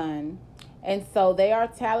the sun. And so they are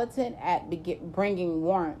talented at bringing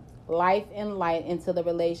warmth, life, and light into the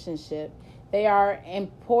relationship. They are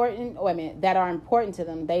important, that are important to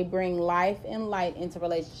them. They bring life and light into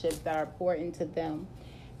relationships that are important to them.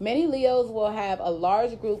 Many Leos will have a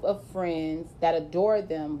large group of friends that adore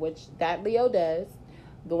them, which that Leo does,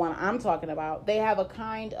 the one I'm talking about. They have a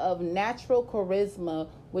kind of natural charisma,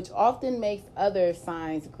 which often makes other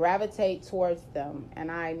signs gravitate towards them. And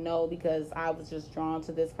I know because I was just drawn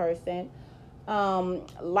to this person.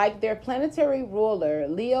 Like their planetary ruler,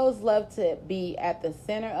 Leos love to be at the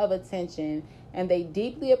center of attention, and they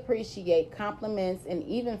deeply appreciate compliments and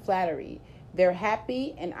even flattery. Their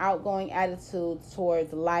happy and outgoing attitude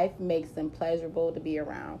towards life makes them pleasurable to be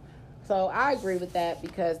around. So I agree with that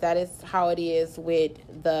because that is how it is with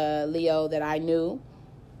the Leo that I knew.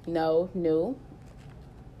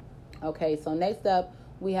 Okay, so next up,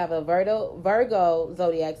 we have a Virgo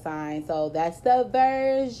zodiac sign. So that's the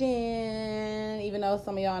virgin, even though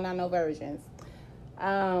some of y'all not know virgins.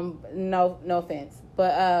 No offense.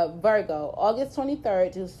 But Virgo, August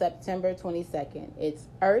 23rd to September 22nd. It's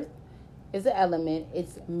Earth is the element.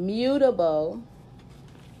 It's mutable,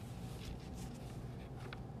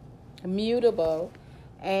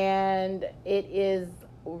 and it is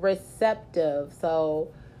receptive. So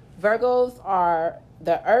Virgos are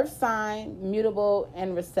the earth sign, mutable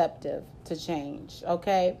and receptive to change.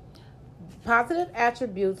 Okay. Positive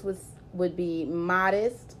attributes would be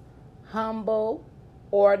modest, humble,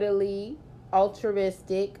 orderly,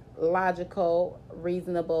 altruistic, logical,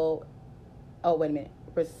 reasonable. Oh, wait a minute.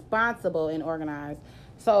 Responsible and organized.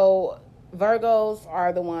 So Virgos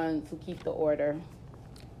are the ones who keep the order.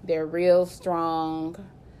 They're real strong.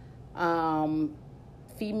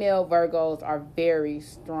 Female Virgos are very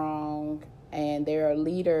strong, and they are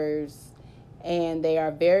leaders, and they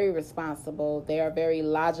are very responsible. They are very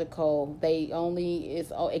logical.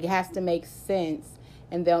 It has to make sense,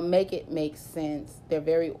 and they'll make it make sense. They're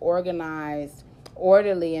very organized,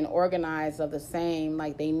 orderly and organized of the same.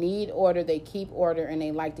 Like, they need order, they keep order, and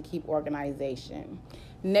they like to keep organization.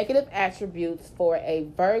 Negative attributes for a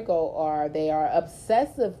Virgo are: they are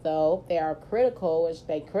obsessive, though. They are critical, which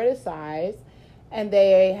they criticize, and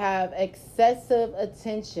they have excessive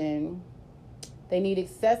attention. They need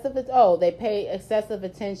they pay excessive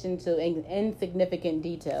attention to insignificant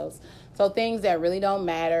details. So things that really don't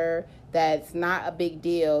matter, that's not a big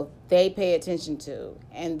deal, they pay attention to.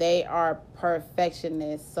 And they are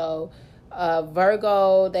perfectionists. So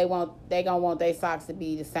Virgo, they gonna want their socks to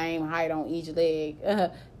be the same height on each leg.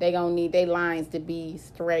 They gonna need their lines to be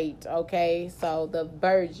straight, okay? So the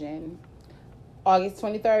Virgin, August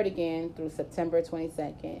 23rd again through September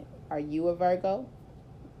 22nd. Are you a Virgo?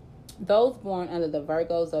 Those born under the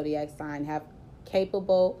Virgo zodiac sign have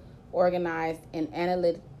capable, organized, and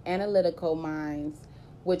analytical minds,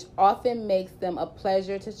 which often makes them a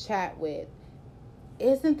pleasure to chat with.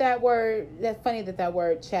 Isn't that word, that's funny that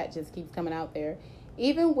word chat just keeps coming out there.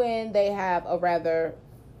 Even when they have a rather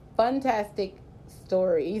fantastic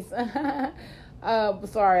stories.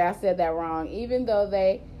 Sorry, I said that wrong. Even though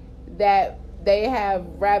they have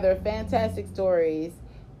rather fantastic stories,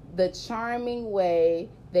 the charming way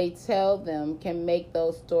they tell them can make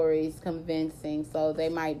those stories convincing. So they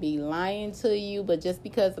might be lying to you, but just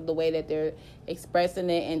because of the way that they're expressing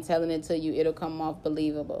it and telling it to you, it'll come off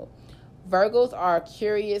believable. Virgos are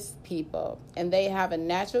curious people, and they have a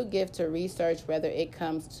natural gift to research, whether it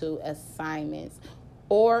comes to assignments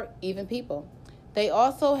or even people. They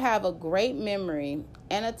also have a great memory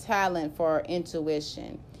and a talent for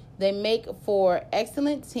intuition. They make for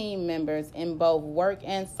excellent team members in both work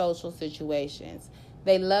and social situations.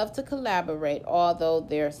 They love to collaborate, although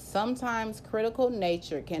their sometimes critical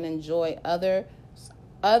nature can enjoy others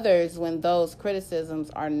when those criticisms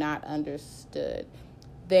are not understood.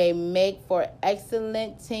 They make for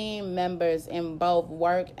excellent team members in both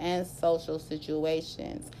work and social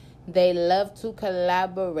situations. They love to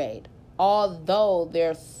collaborate, although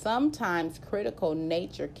their sometimes critical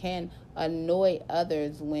nature can annoy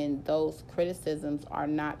others when those criticisms are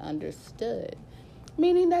not understood.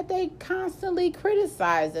 Meaning that they constantly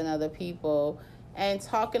criticizing other people and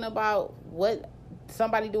talking about what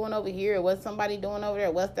somebody doing over here, what's somebody doing over there,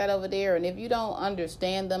 what's that over there. And if you don't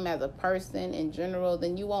understand them as a person in general,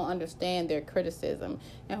 then you won't understand their criticism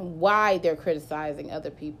and why they're criticizing other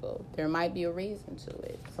people. There might be a reason to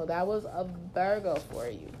it. So that was a Virgo for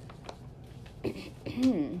you.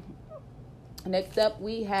 Next up,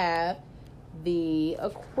 we have the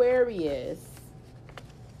Aquarius.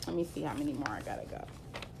 Let me see how many more I gotta go.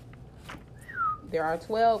 There are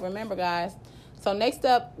 12, remember, guys. So next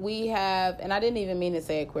up we have, and I didn't even mean to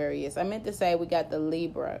say Aquarius. I meant to say we got the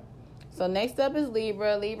Libra. So next up is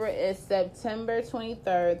Libra. Libra is September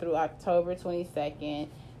 23rd through October 22nd.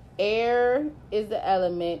 Air is the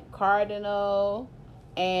element, cardinal,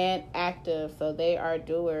 and active. So they are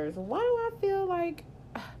doers. Why do I feel like...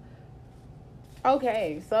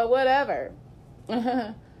 Okay, so whatever.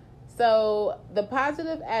 So the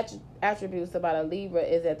positive attributes about a Libra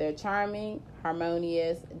is that they're charming,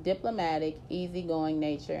 harmonious, diplomatic, easygoing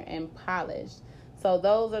nature, and polished. So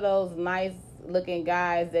those are those nice looking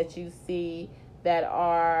guys that you see that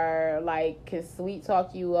are like, can sweet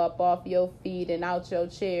talk you up off your feet and out your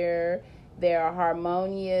chair. They are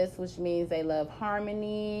harmonious, which means they love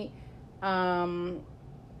harmony.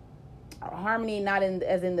 Harmony not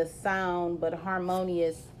as in the sound, but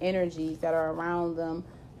harmonious energies that are around them.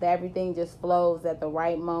 That everything just flows at the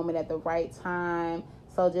right moment, at the right time.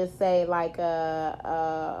 So just say like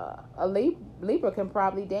a Libra can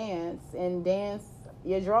probably dance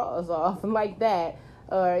your drawers off like that.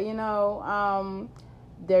 Or,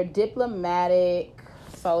 they're diplomatic.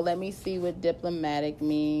 So let me see what diplomatic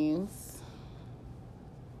means.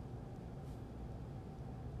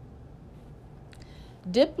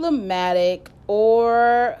 Diplomatic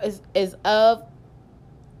or is of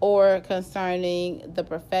or concerning the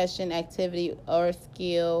profession, activity, or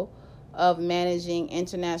skill of managing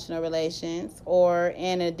international relations, or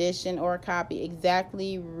an edition or a copy,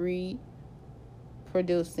 exactly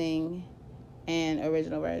reproducing an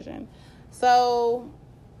original version. So,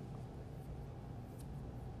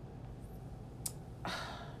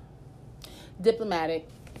 diplomatic,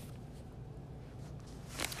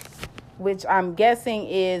 which I'm guessing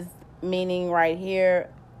is meaning right here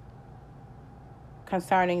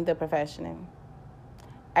concerning the profession,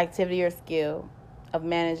 activity or skill of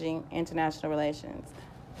managing international relations.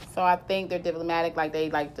 So I think they're diplomatic, like they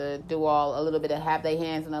like to do a little bit of, have their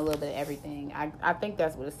hands in a little bit of everything. I think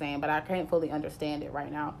that's what it's saying, but I can't fully understand it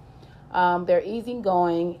right now. They're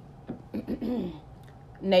easygoing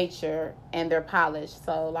nature, and they're polished.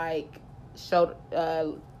 So like, showed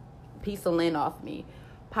piece of lint off me,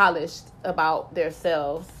 polished about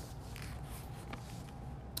themselves.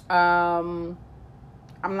 I'm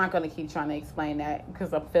not going to keep trying to explain that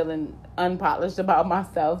because I'm feeling unpolished about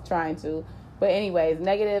myself trying to. But anyways,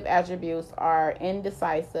 negative attributes are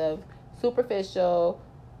indecisive, superficial,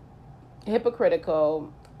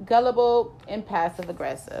 hypocritical, gullible, and passive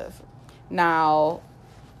aggressive. Now,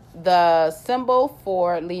 the symbol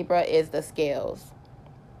for Libra is the scales.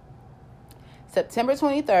 September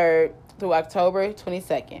 23rd through October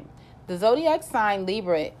 22nd. The zodiac sign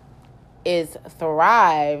Libra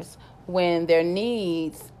thrives when their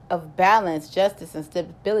needs of balance, justice, and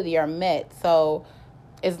stability are met. So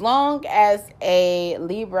as long as a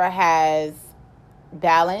Libra has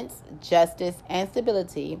balance, justice, and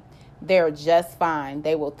stability, they're just fine.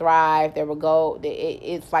 They will thrive. They will go.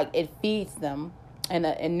 It's like it feeds them and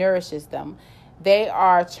it nourishes them. They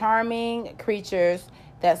are charming creatures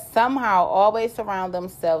that somehow always surround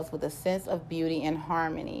themselves with a sense of beauty and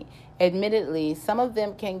harmony. Admittedly, some of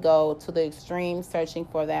them can go to the extreme searching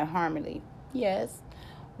for that harmony. Yes,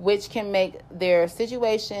 which can make their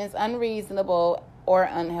situations unreasonable or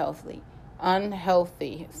unhealthy.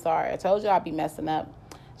 Sorry, I told you I'd be messing up.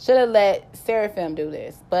 Should have let Seraphim do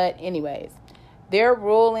this. But anyways, their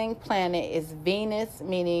ruling planet is Venus,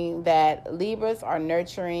 meaning that Libras are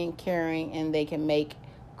nurturing, caring, and they can make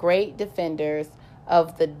great defenders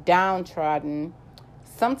of the downtrodden.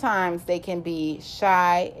 Sometimes they can be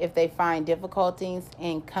shy if they find difficulties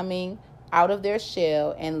in coming out of their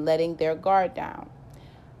shell and letting their guard down.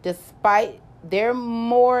 Despite their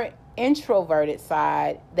more introverted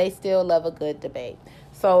side, they still love a good debate.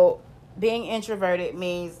 So being introverted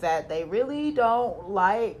means that they really don't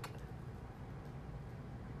like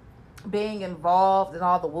being involved in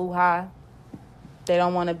all the woo-ha. They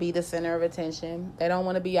don't want to be the center of attention. They don't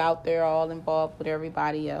want to be out there all involved with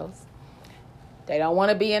everybody else. They don't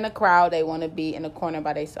want to be in a crowd. They want to be in a corner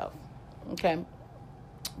by themselves. Okay?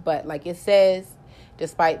 But like it says,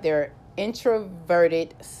 despite their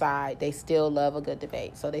introverted side, they still love a good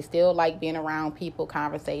debate. So they still like being around people,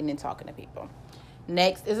 conversating, and talking to people.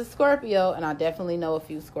 Next is a Scorpio, and I definitely know a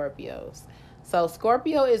few Scorpios. So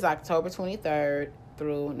Scorpio is October 23rd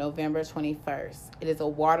through November 21st. It is a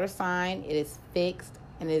water sign. It is fixed,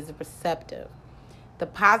 and it is receptive. The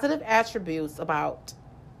positive attributes about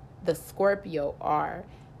the Scorpio are: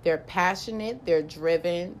 they're passionate, they're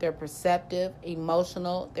driven, they're perceptive,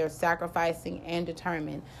 emotional, they're sacrificing, and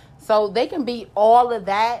determined. So they can be all of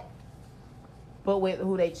that, but with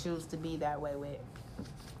who they choose to be that way with.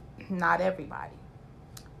 Not everybody.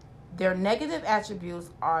 Their negative attributes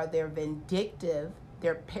are they're vindictive,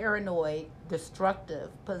 they're paranoid, destructive,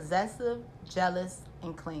 possessive, jealous,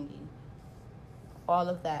 and clingy. All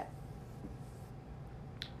of that.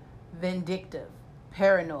 Vindictive,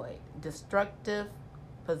 paranoid, destructive,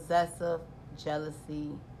 possessive, jealous,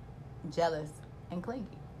 and clingy.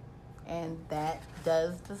 And that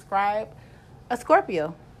does describe a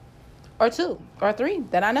Scorpio, or two, or three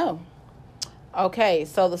that I know. Okay,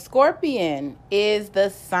 so the Scorpion is the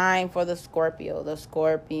sign for the Scorpio. The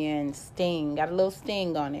Scorpion sting, got a little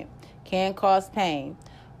sting on it, can cause pain.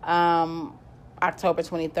 October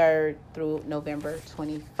 23rd through November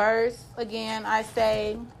 21st. Again, I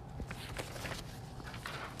say,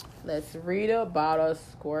 let's read about a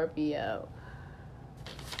Scorpio.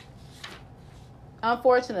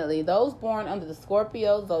 Unfortunately, those born under the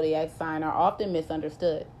Scorpio zodiac sign are often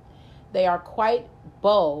misunderstood. They are quite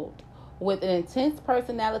bold, with intense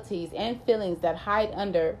personalities and feelings that hide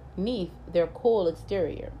underneath their cool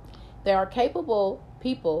exterior. They are capable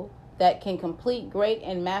people that can complete great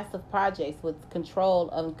and massive projects with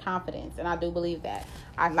control and confidence. And I do believe that.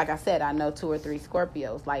 Like I said, I know 2 or 3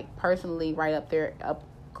 Scorpios, like personally right up there, up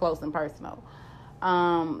close and personal.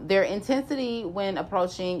 Their intensity when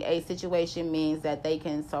approaching a situation means that they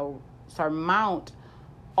can surmount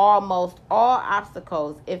almost all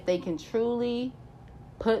obstacles if they can truly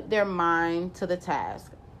put their mind to the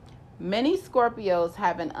task. Many Scorpios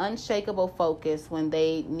have an unshakable focus when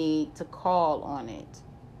they need to call on it.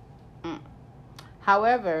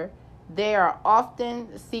 However, they are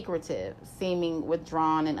often secretive, seeming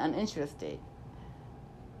withdrawn and uninterested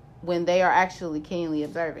when they are actually keenly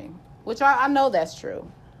observing, which I know that's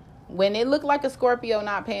true. When it looks like a Scorpio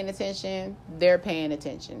not paying attention, they're paying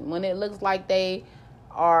attention. When it looks like they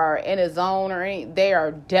are in a zone or any, they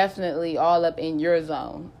are definitely all up in your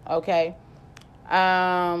zone, okay?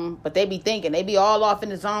 But they be thinking, they be all off in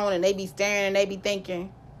the zone, and they be staring and they be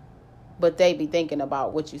thinking, but they be thinking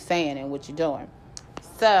about what you're saying and what you're doing.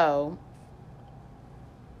 So,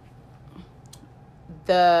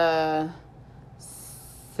 the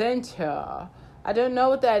center, I don't know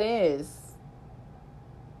what that is.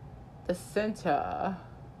 The center.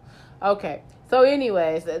 Okay. So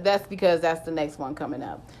anyways, that's because that's the next one coming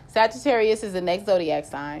up. Sagittarius is the next zodiac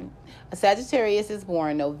sign. A Sagittarius is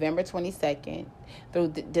born November 22nd through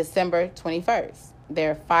December 21st.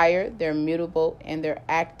 They're fire, they're mutable, and they're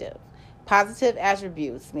active. Positive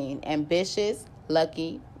attributes mean ambitious,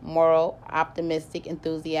 lucky, moral, optimistic,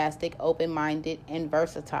 enthusiastic, open-minded, and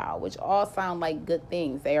versatile, which all sound like good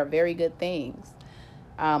things. They are very good things.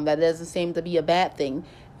 That doesn't seem to be a bad thing.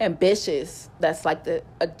 Ambitious, that's like a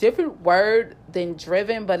different word than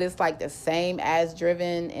driven, but it's like the same as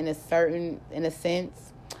driven in a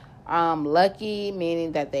sense. Lucky,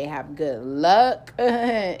 meaning that they have good luck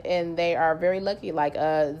and they are very lucky. Like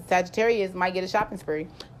Sagittarius might get a shopping spree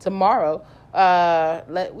tomorrow.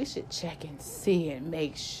 We should check and see and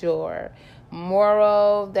make sure.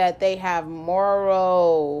 Moral, that they have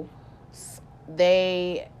moral.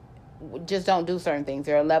 They just don't do certain things.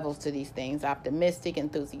 There are levels to these things. Optimistic,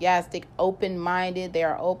 enthusiastic, open-minded.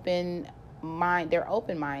 They're open-minded.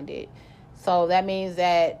 So that means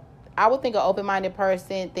that I would think an open-minded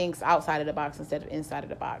person thinks outside of the box instead of inside of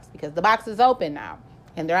the box, because the box is open now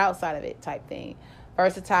and they're outside of it type thing.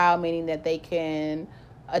 Versatile, meaning that they can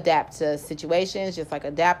adapt to situations, just like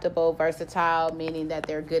adaptable. Versatile, meaning that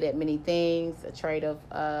they're good at many things, a trait of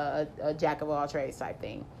a jack of all trades type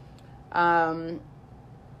thing.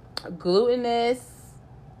 Glutinous,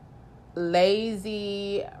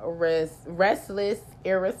 lazy, restless,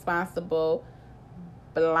 irresponsible,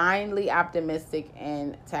 blindly optimistic,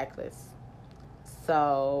 and tactless.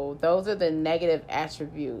 So those are the negative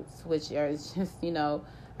attributes, which are just,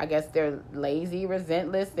 I guess they're lazy,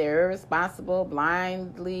 relentless, they're irresponsible,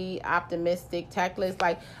 blindly optimistic, tactless.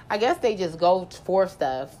 Like, I guess they just go for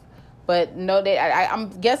stuff. But no,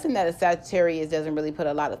 I'm guessing that a Sagittarius doesn't really put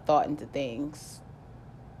a lot of thought into things.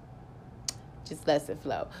 Just lets it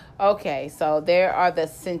flow. Okay, so there are the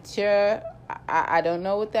center. I don't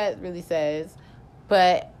know what that really says,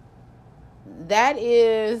 but that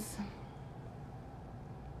is,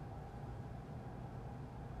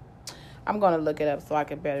 I'm going to look it up so I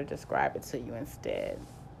can better describe it to you instead,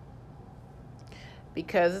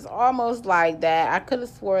 because it's almost like that. I could have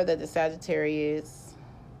swore that the Sagittarius,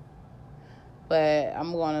 but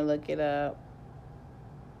I'm going to look it up.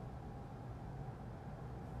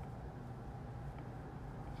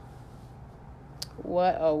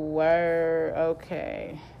 What a word.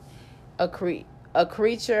 Okay. A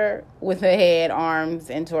creature with a head,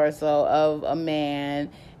 arms, and torso of a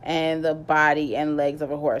man, and the body and legs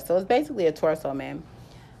of a horse. So it's basically a torso man.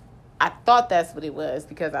 I thought that's what it was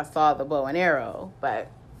because I saw the bow and arrow. But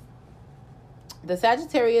the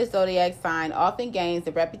Sagittarius zodiac sign often gains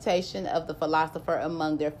the reputation of the philosopher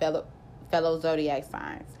among their fellow zodiac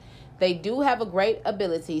signs. They do have a great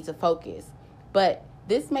ability to focus, but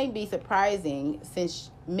this may be surprising since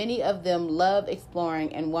many of them love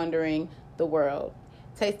exploring and wondering the world,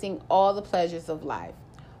 tasting all the pleasures of life.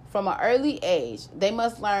 From an early age, they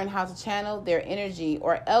must learn how to channel their energy,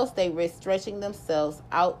 or else they risk stretching themselves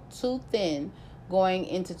out too thin, going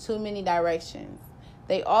into too many directions.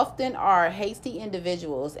 They often are hasty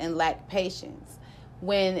individuals and lack patience.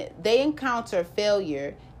 When they encounter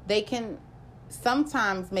failure, they can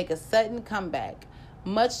sometimes make a sudden comeback,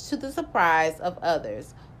 much to the surprise of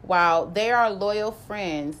others. While they are loyal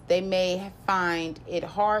friends, they may find it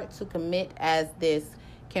hard to commit, as this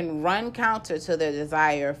can run counter to their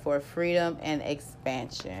desire for freedom and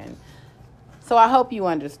expansion. So I hope you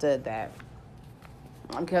understood that,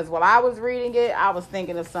 because while I was reading it, I was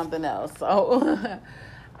thinking of something else. So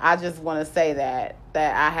I just want to say that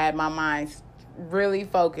I had my mind really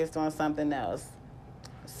focused on something else.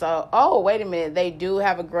 So, oh, wait a minute. They do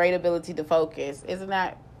have a great ability to focus. Isn't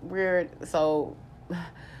that weird? So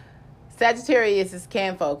Sagittarius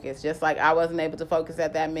can focus, just like I wasn't able to focus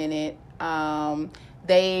at that minute.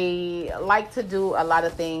 They like to do a lot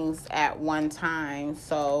of things at one time,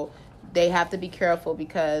 so they have to be careful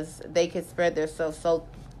because they can spread themselves so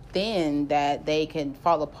thin that they can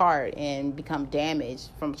fall apart and become damaged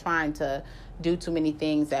from trying to do too many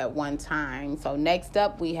things at one time. So next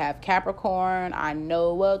up we have Capricorn. I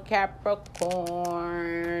know a Capricorn.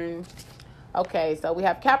 Okay, so we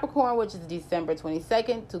have Capricorn, which is December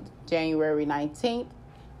 22nd to January 19th.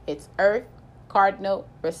 It's Earth, cardinal,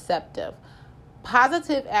 receptive.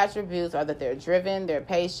 Positive attributes are that they're driven, they're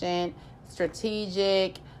patient,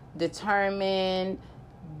 strategic, determined,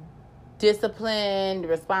 disciplined,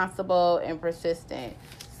 responsible, and persistent.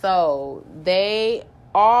 So they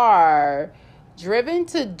are driven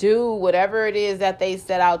to do whatever it is that they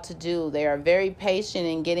set out to do. They are very patient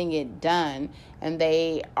in getting it done, and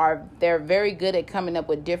they're very good at coming up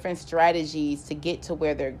with different strategies to get to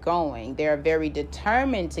where they're going. They're very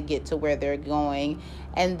determined to get to where they're going,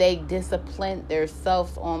 and they discipline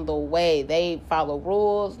themselves on the way. They follow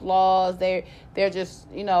rules, laws. They're just,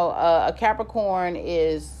 a Capricorn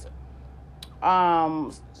is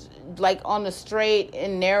like on the straight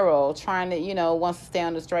and narrow, trying to, wants to stay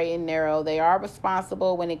on the straight and narrow. They are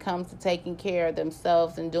responsible when it comes to taking care of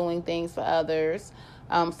themselves and doing things for others.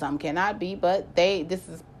 Some cannot be, but this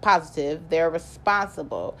is positive. They're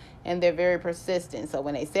responsible and they're very persistent. So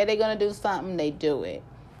when they say they're going to do something, they do it.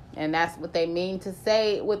 And that's what they mean to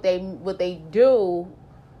say. What they do,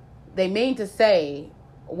 they mean to say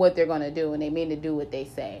what they're going to do, and they mean to do what they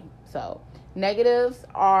say. So negatives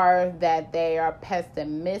are that they are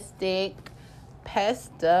pessimistic.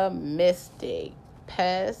 Pessimistic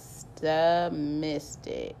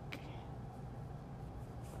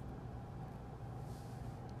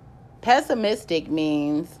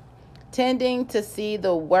means tending to see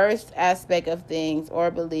the worst aspect of things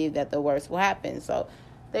or believe that the worst will happen. So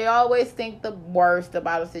they always think the worst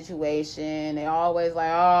about a situation. They always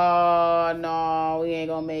like, oh, no, we ain't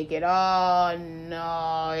going to make it. Oh,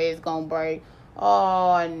 no, it's going to break.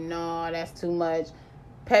 Oh, no, that's too much.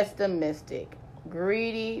 Pessimistic.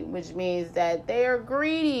 Greedy, which means that they are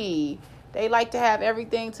greedy. They like to have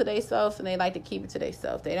everything to themselves, and they like to keep it to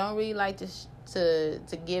themselves. They don't really like to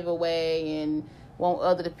give away and want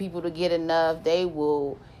other people to get enough. They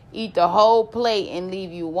will eat the whole plate and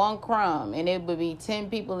leave you one crumb, and it would be 10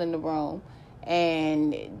 people in the room,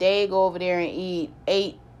 and they go over there and eat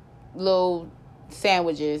 8 little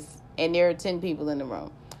sandwiches, and there are 10 people in the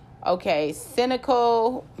room. Okay,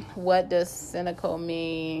 cynical. What does cynical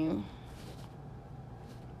mean?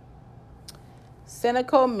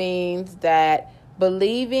 Cynical means that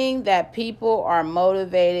believing that people are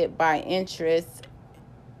motivated by interests,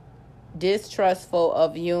 distrustful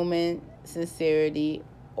of human sincerity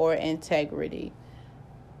or integrity,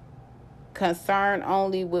 concerned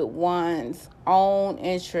only with one's own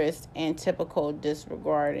interest, and typical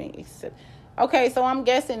disregarding. Okay, so I'm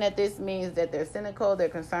guessing that this means that they're cynical, they're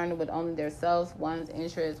concerned with only themselves, one's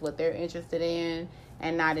interest, what they're interested in,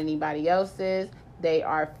 and not anybody else's. They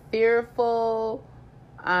are fearful.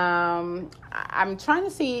 I'm trying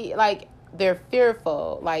to see, like, they're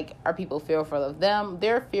fearful. Like, are people fearful of them?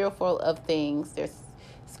 They're fearful of things. They're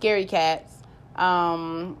scary cats.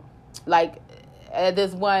 Like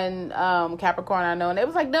this one Capricorn I know, and it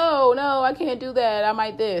was like, no, I can't do that. I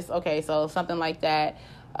might this. Okay, so something like that.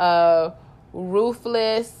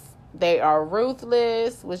 Ruthless. They are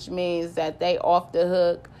ruthless, which means that they off the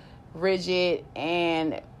hook, rigid,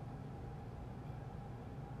 and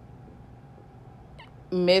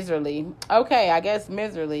miserly. Okay, I guess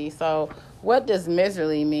miserly. So what does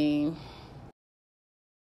miserly mean?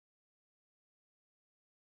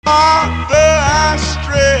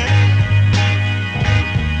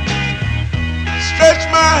 Stretch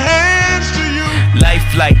my hands to you. Life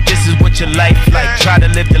like, this is what your life like. Try to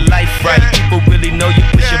live the life right. People really know you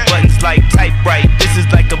push your buttons like type right. This is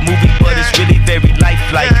like a movie, but it's really very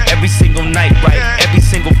lifelike. Every single night, right? Every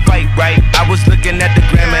single fight, right? I was looking at the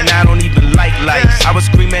gram and I don't even like lights. I was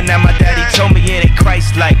screaming at my daddy, told me it ain't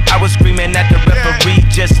Christ-like. I was screaming at the referee,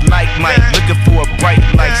 just like Mike. Looking for a bright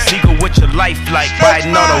light. Seagull, what your life like?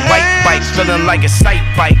 Riding on a white bike, feeling like a sight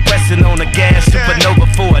bike. Pressing on the gas, supernova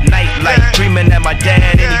for a night light. Dreaming at my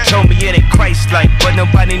dad and he told me it ain't Christ-like. But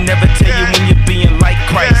nobody never tell you when you're being like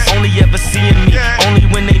Christ. Only ever seeing me, only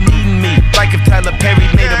when they needin' me. Like if Tyler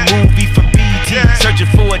Perry made a movie for BT,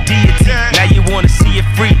 searching for a deity. Now you wanna see it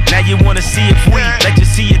free, now you wanna see it free. Let you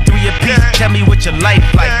see it through your piece. Tell me what your life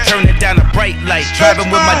like, turning down a bright light.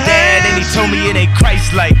 Driving with my dad and he told me it ain't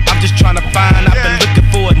Christ-like. I'm just trying to find, I've been looking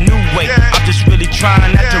for a new way. I'm just really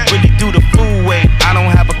trying not to really do the fool way. I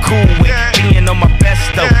don't have a cool way, being on my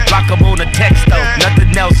best though. Block up on the text though,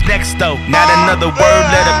 nothing else next though. Not another word,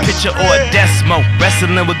 let a picture or a decimal.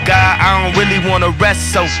 Wrestling with God, I don't really wanna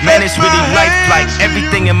rest so. Man, it's really life like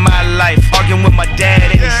everything in my life. Arguing with my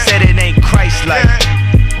dad and he said it ain't Christ-like.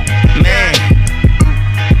 man.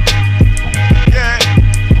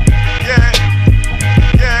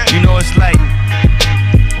 You know, it's like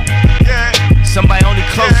somebody only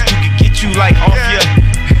close you can get you like off your.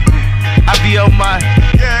 I be on my.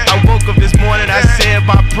 I woke up this morning, I said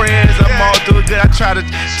my prayers, I'm all doing good. I try to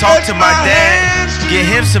talk to my dad, give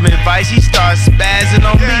him some advice. He starts spazzing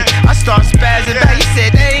on me. I start spazzing back. He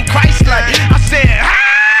said, they ain't Christ-like. I said,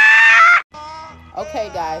 Okay,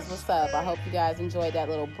 guys, what's up? I hope you guys enjoyed that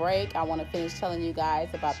little break. I want to finish telling you guys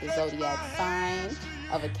about the zodiac sign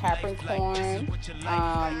of a Capricorn.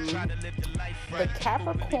 The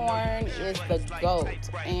Capricorn is the goat,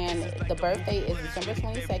 and the birthday is December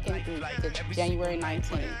 22nd through January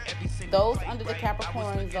 19th. Those under the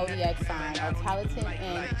Capricorn zodiac sign are talented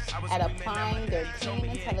at applying their keen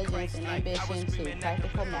intelligence and ambition to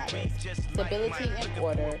practical matters. Stability and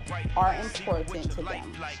order are important to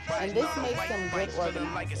them, and this makes them good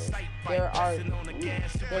organizers.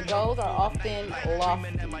 Their goals are often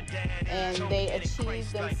lofty, and they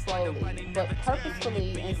achieve them slowly, but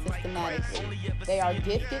purposefully and systematically. They are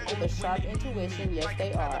gifted with a sharp intuition, yes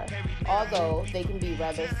they are, although they can be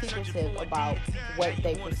rather secretive about what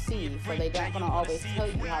they perceive, so they're not going to always tell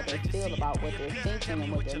you how they feel about what they're thinking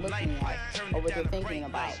and what they're looking at or what they're thinking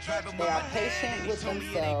about. They are patient with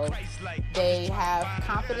themselves. They have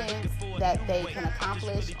confidence that they can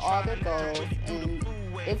accomplish all their goals, and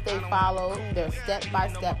if they follow their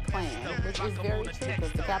step-by-step plan, which is very true,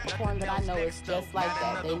 because the Capricorn that I know is just like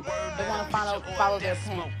that. They want to follow their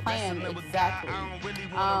plan exactly.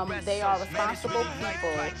 They are responsible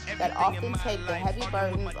people that often take the heavy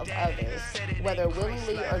burdens of others, whether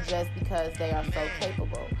willingly or just because they are so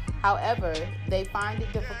capable. However, they find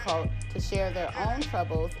it difficult to share their own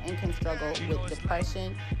troubles and can struggle with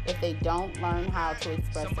depression if they don't learn how to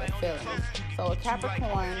express their feelings. So a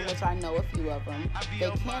Capricorn, which I know a few of them,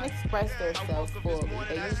 they can't express themselves fully.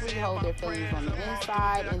 They usually hold their feelings on the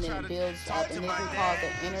inside, and then it builds up, and it can cause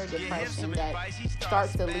an inner depression that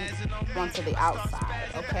starts to leak onto the outside,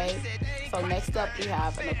 okay? So next up, we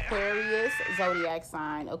have an Aquarius zodiac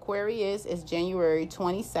sign. Aquarius is January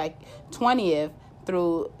 20th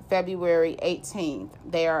through February 18th.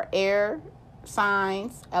 They are air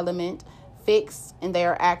signs, element, fixed, and they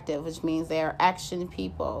are active, which means they are action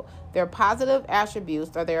people. Their positive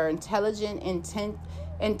attributes are they are intelligent,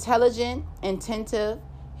 attentive,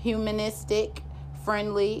 humanistic,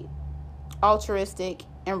 friendly, altruistic,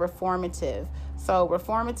 and reformative. So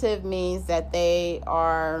reformative means that they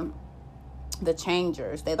are the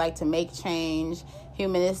changers. They like to make change.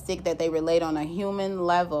 Humanistic, that they relate on a human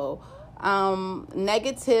level.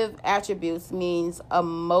 Negative attributes means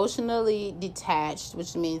emotionally detached,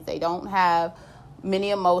 which means they don't have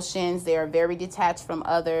many emotions. They are very detached from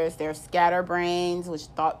others. They're scatterbrains, which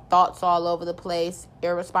thoughts all over the place.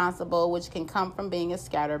 Irresponsible, which can come from being a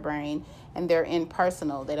scatterbrain. And they're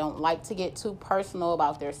impersonal. They don't like to get too personal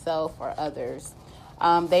about their self or others.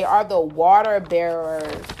 They are the water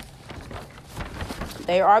bearers.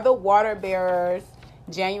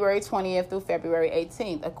 January 20th through February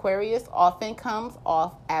 18th. Aquarius often comes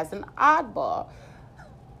off as an oddball.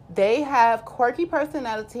 They have quirky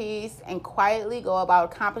personalities and quietly go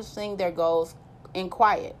about accomplishing their goals in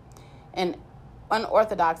quiet and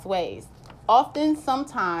unorthodox ways.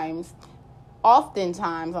 Oftentimes,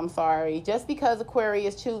 just because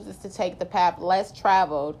Aquarius chooses to take the path less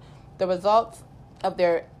traveled, the results of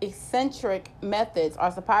their eccentric methods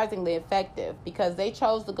are surprisingly effective because they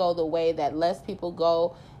chose to go the way that less people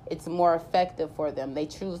go. It's more effective for them. They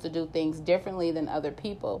choose to do things differently than other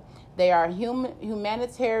people. They are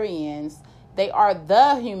humanitarians. They are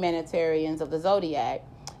the humanitarians of the zodiac,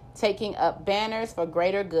 taking up banners for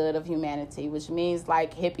greater good of humanity, which means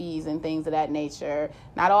like hippies and things of that nature.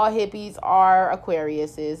 Not all hippies are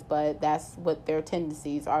Aquariuses, but that's what their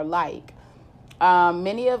tendencies are like.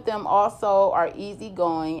 Many of them also are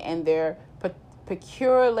easygoing, and their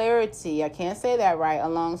peculiarity, I can't say that right,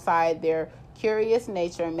 alongside their curious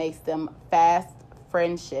nature makes them fast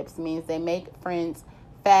friendships. Means they make friends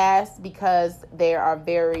fast because they are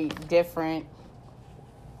very different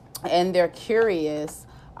and they're curious.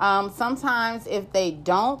 Sometimes if they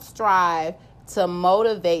don't strive to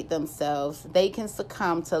motivate themselves, they can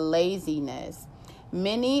succumb to laziness.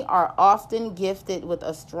 Many are often gifted with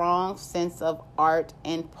a strong sense of art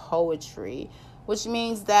and poetry, which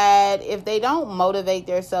means that if they don't motivate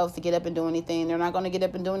themselves to get up and do anything, they're not going to get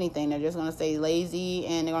up and do anything. They're just going to stay lazy,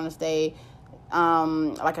 and they're going to stay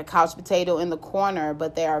like a couch potato in the corner.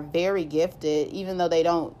 But they are very gifted, even though they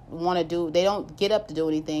don't get up to do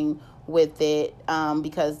anything with it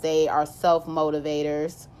because they are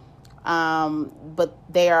self-motivators. But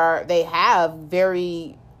they have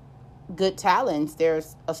very good talents.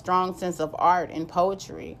 There's a strong sense of art and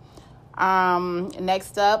poetry.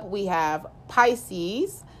 Next up, we have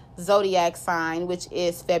Pisces, Zodiac sign, which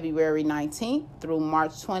is February 19th through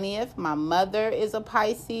March 20th. My mother is a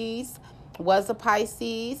Pisces, was a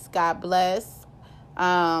Pisces. God bless.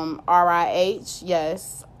 RIH,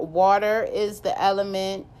 yes. Water is the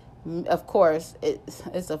element. Of course,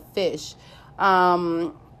 it's a fish.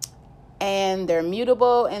 And they're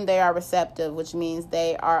mutable and they are receptive, which means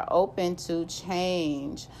they are open to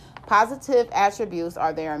change. Positive attributes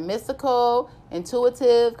are they are mystical,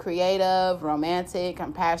 intuitive, creative, romantic,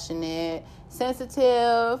 compassionate,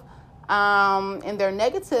 sensitive. And their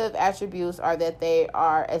negative attributes are that they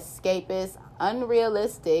are escapist,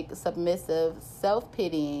 unrealistic, submissive,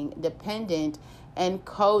 self-pitying, dependent, and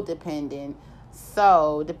codependent.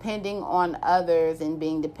 So, depending on others and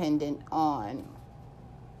being dependent on.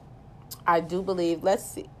 I do believe, let's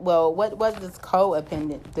see, well, what does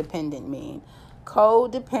codependent mean?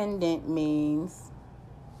 Codependent means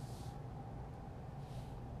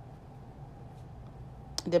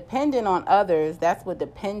dependent on others. That's what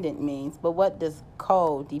dependent means. But what does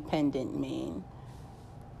codependent mean?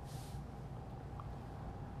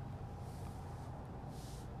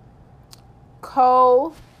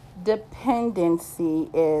 Codependency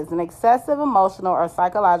is an excessive emotional or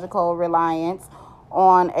psychological reliance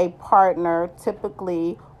on a partner,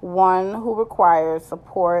 typically one who requires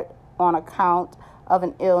support on account of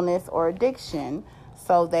an illness or addiction.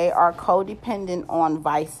 So they are codependent on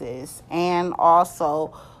vices and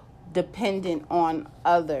also dependent on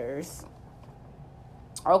others.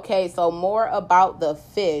 Okay, so more about the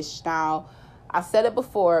fish. Now, I said it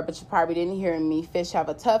before, but you probably didn't hear me. Fish have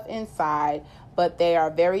a tough inside, but they are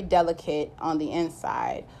very delicate on the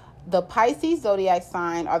inside. The Pisces zodiac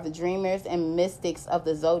sign are the dreamers and mystics of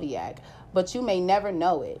the zodiac, but you may never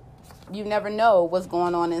know it. You never know what's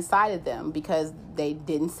going on inside of them because they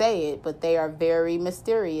didn't say it, but they are very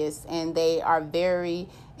mysterious and they are very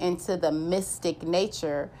into the mystic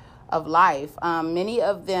nature of life. Many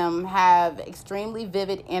of them have extremely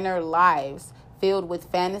vivid inner lives filled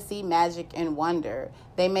with fantasy, magic, and wonder.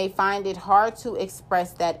 They may find it hard to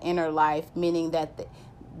express that inner life, meaning that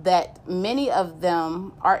many of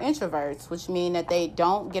them are introverts, which mean that they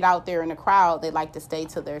don't get out there in the crowd. They like to stay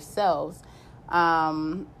to themselves.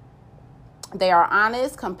 They are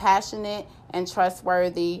honest, compassionate, and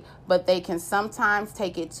trustworthy, but they can sometimes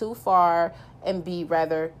take it too far and be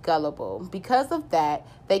rather gullible. Because of that,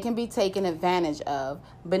 they can be taken advantage of.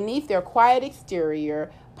 Beneath their quiet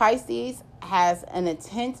exterior, Pisces has an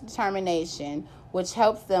intense determination, which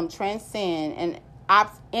helps them transcend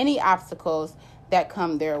any obstacles that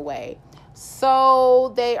come their way.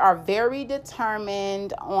 So they are very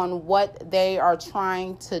determined on what they are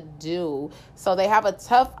trying to do. So they have a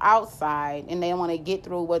tough outside and they want to get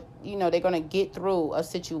through they're going to get through a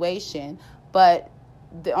situation. But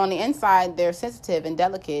on the inside, they're sensitive and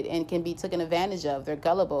delicate and can be taken advantage of. They're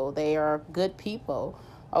gullible. They are good people.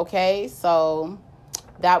 Okay, so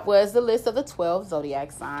that was the list of the 12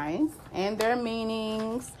 zodiac signs and their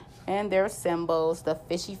meanings and their symbols. The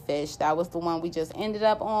fishy fish, that was the one we just ended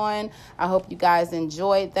up on. I hope you guys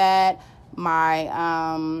enjoyed that. My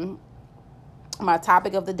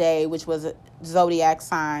topic of the day, which was zodiac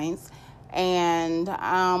signs. And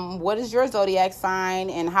what is your zodiac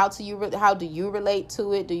sign and how do you relate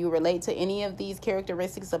to it? Do you relate to any of these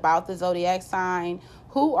characteristics about the zodiac sign?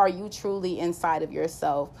 Who are you truly inside of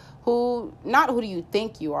yourself? Not who do you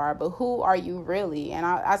think you are, but who are you really? And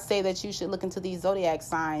I say that you should look into these zodiac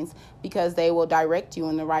signs because they will direct you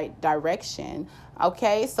in the right direction.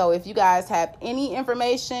 Okay, so if you guys have any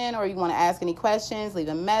information or you want to ask any questions, leave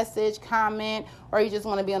a message, comment, or you just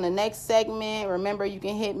want to be on the next segment, remember you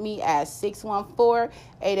can hit me at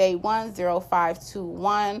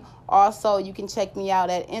 614-881-0521. Also, you can check me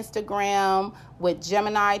out at Instagram with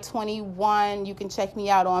Gemini21. You can check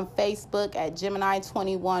me out on Facebook at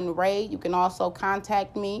Gemini21Ray. You can also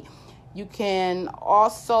contact me. You can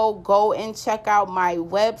also go and check out my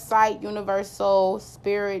website, Universal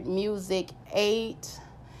Spirit Music 8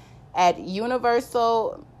 at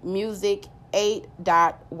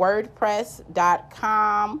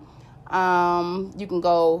universalmusic8.wordpress.com. You can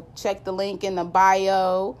go check the link in the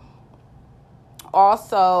bio.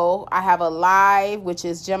 Also, I have a live, which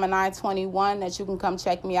is Gemini21, that you can come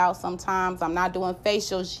check me out sometimes. I'm not doing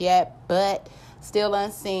facials yet, but still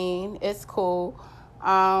unseen. It's cool.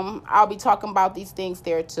 I'll be talking about these things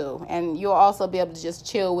there too. And you'll also be able to just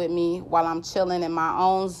chill with me while I'm chilling in my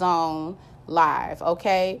own zone live.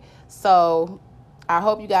 Okay. So I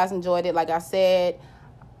hope you guys enjoyed it. Like I said,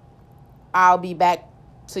 I'll be back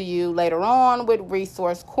to you later on with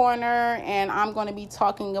Resource Corner, and I'm going to be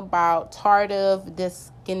talking about tardive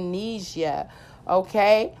dyskinesia.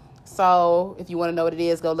 Okay, so if you want to know what it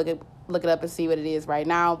is, go look it up and see what it is right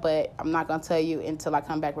now, but I'm not going to tell you until I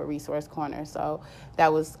come back with Resource Corner. So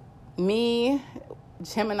that was me,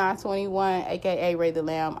 Gemini 21, aka Ray the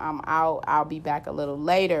Lamb. I'm out. I'll be back a little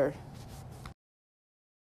later.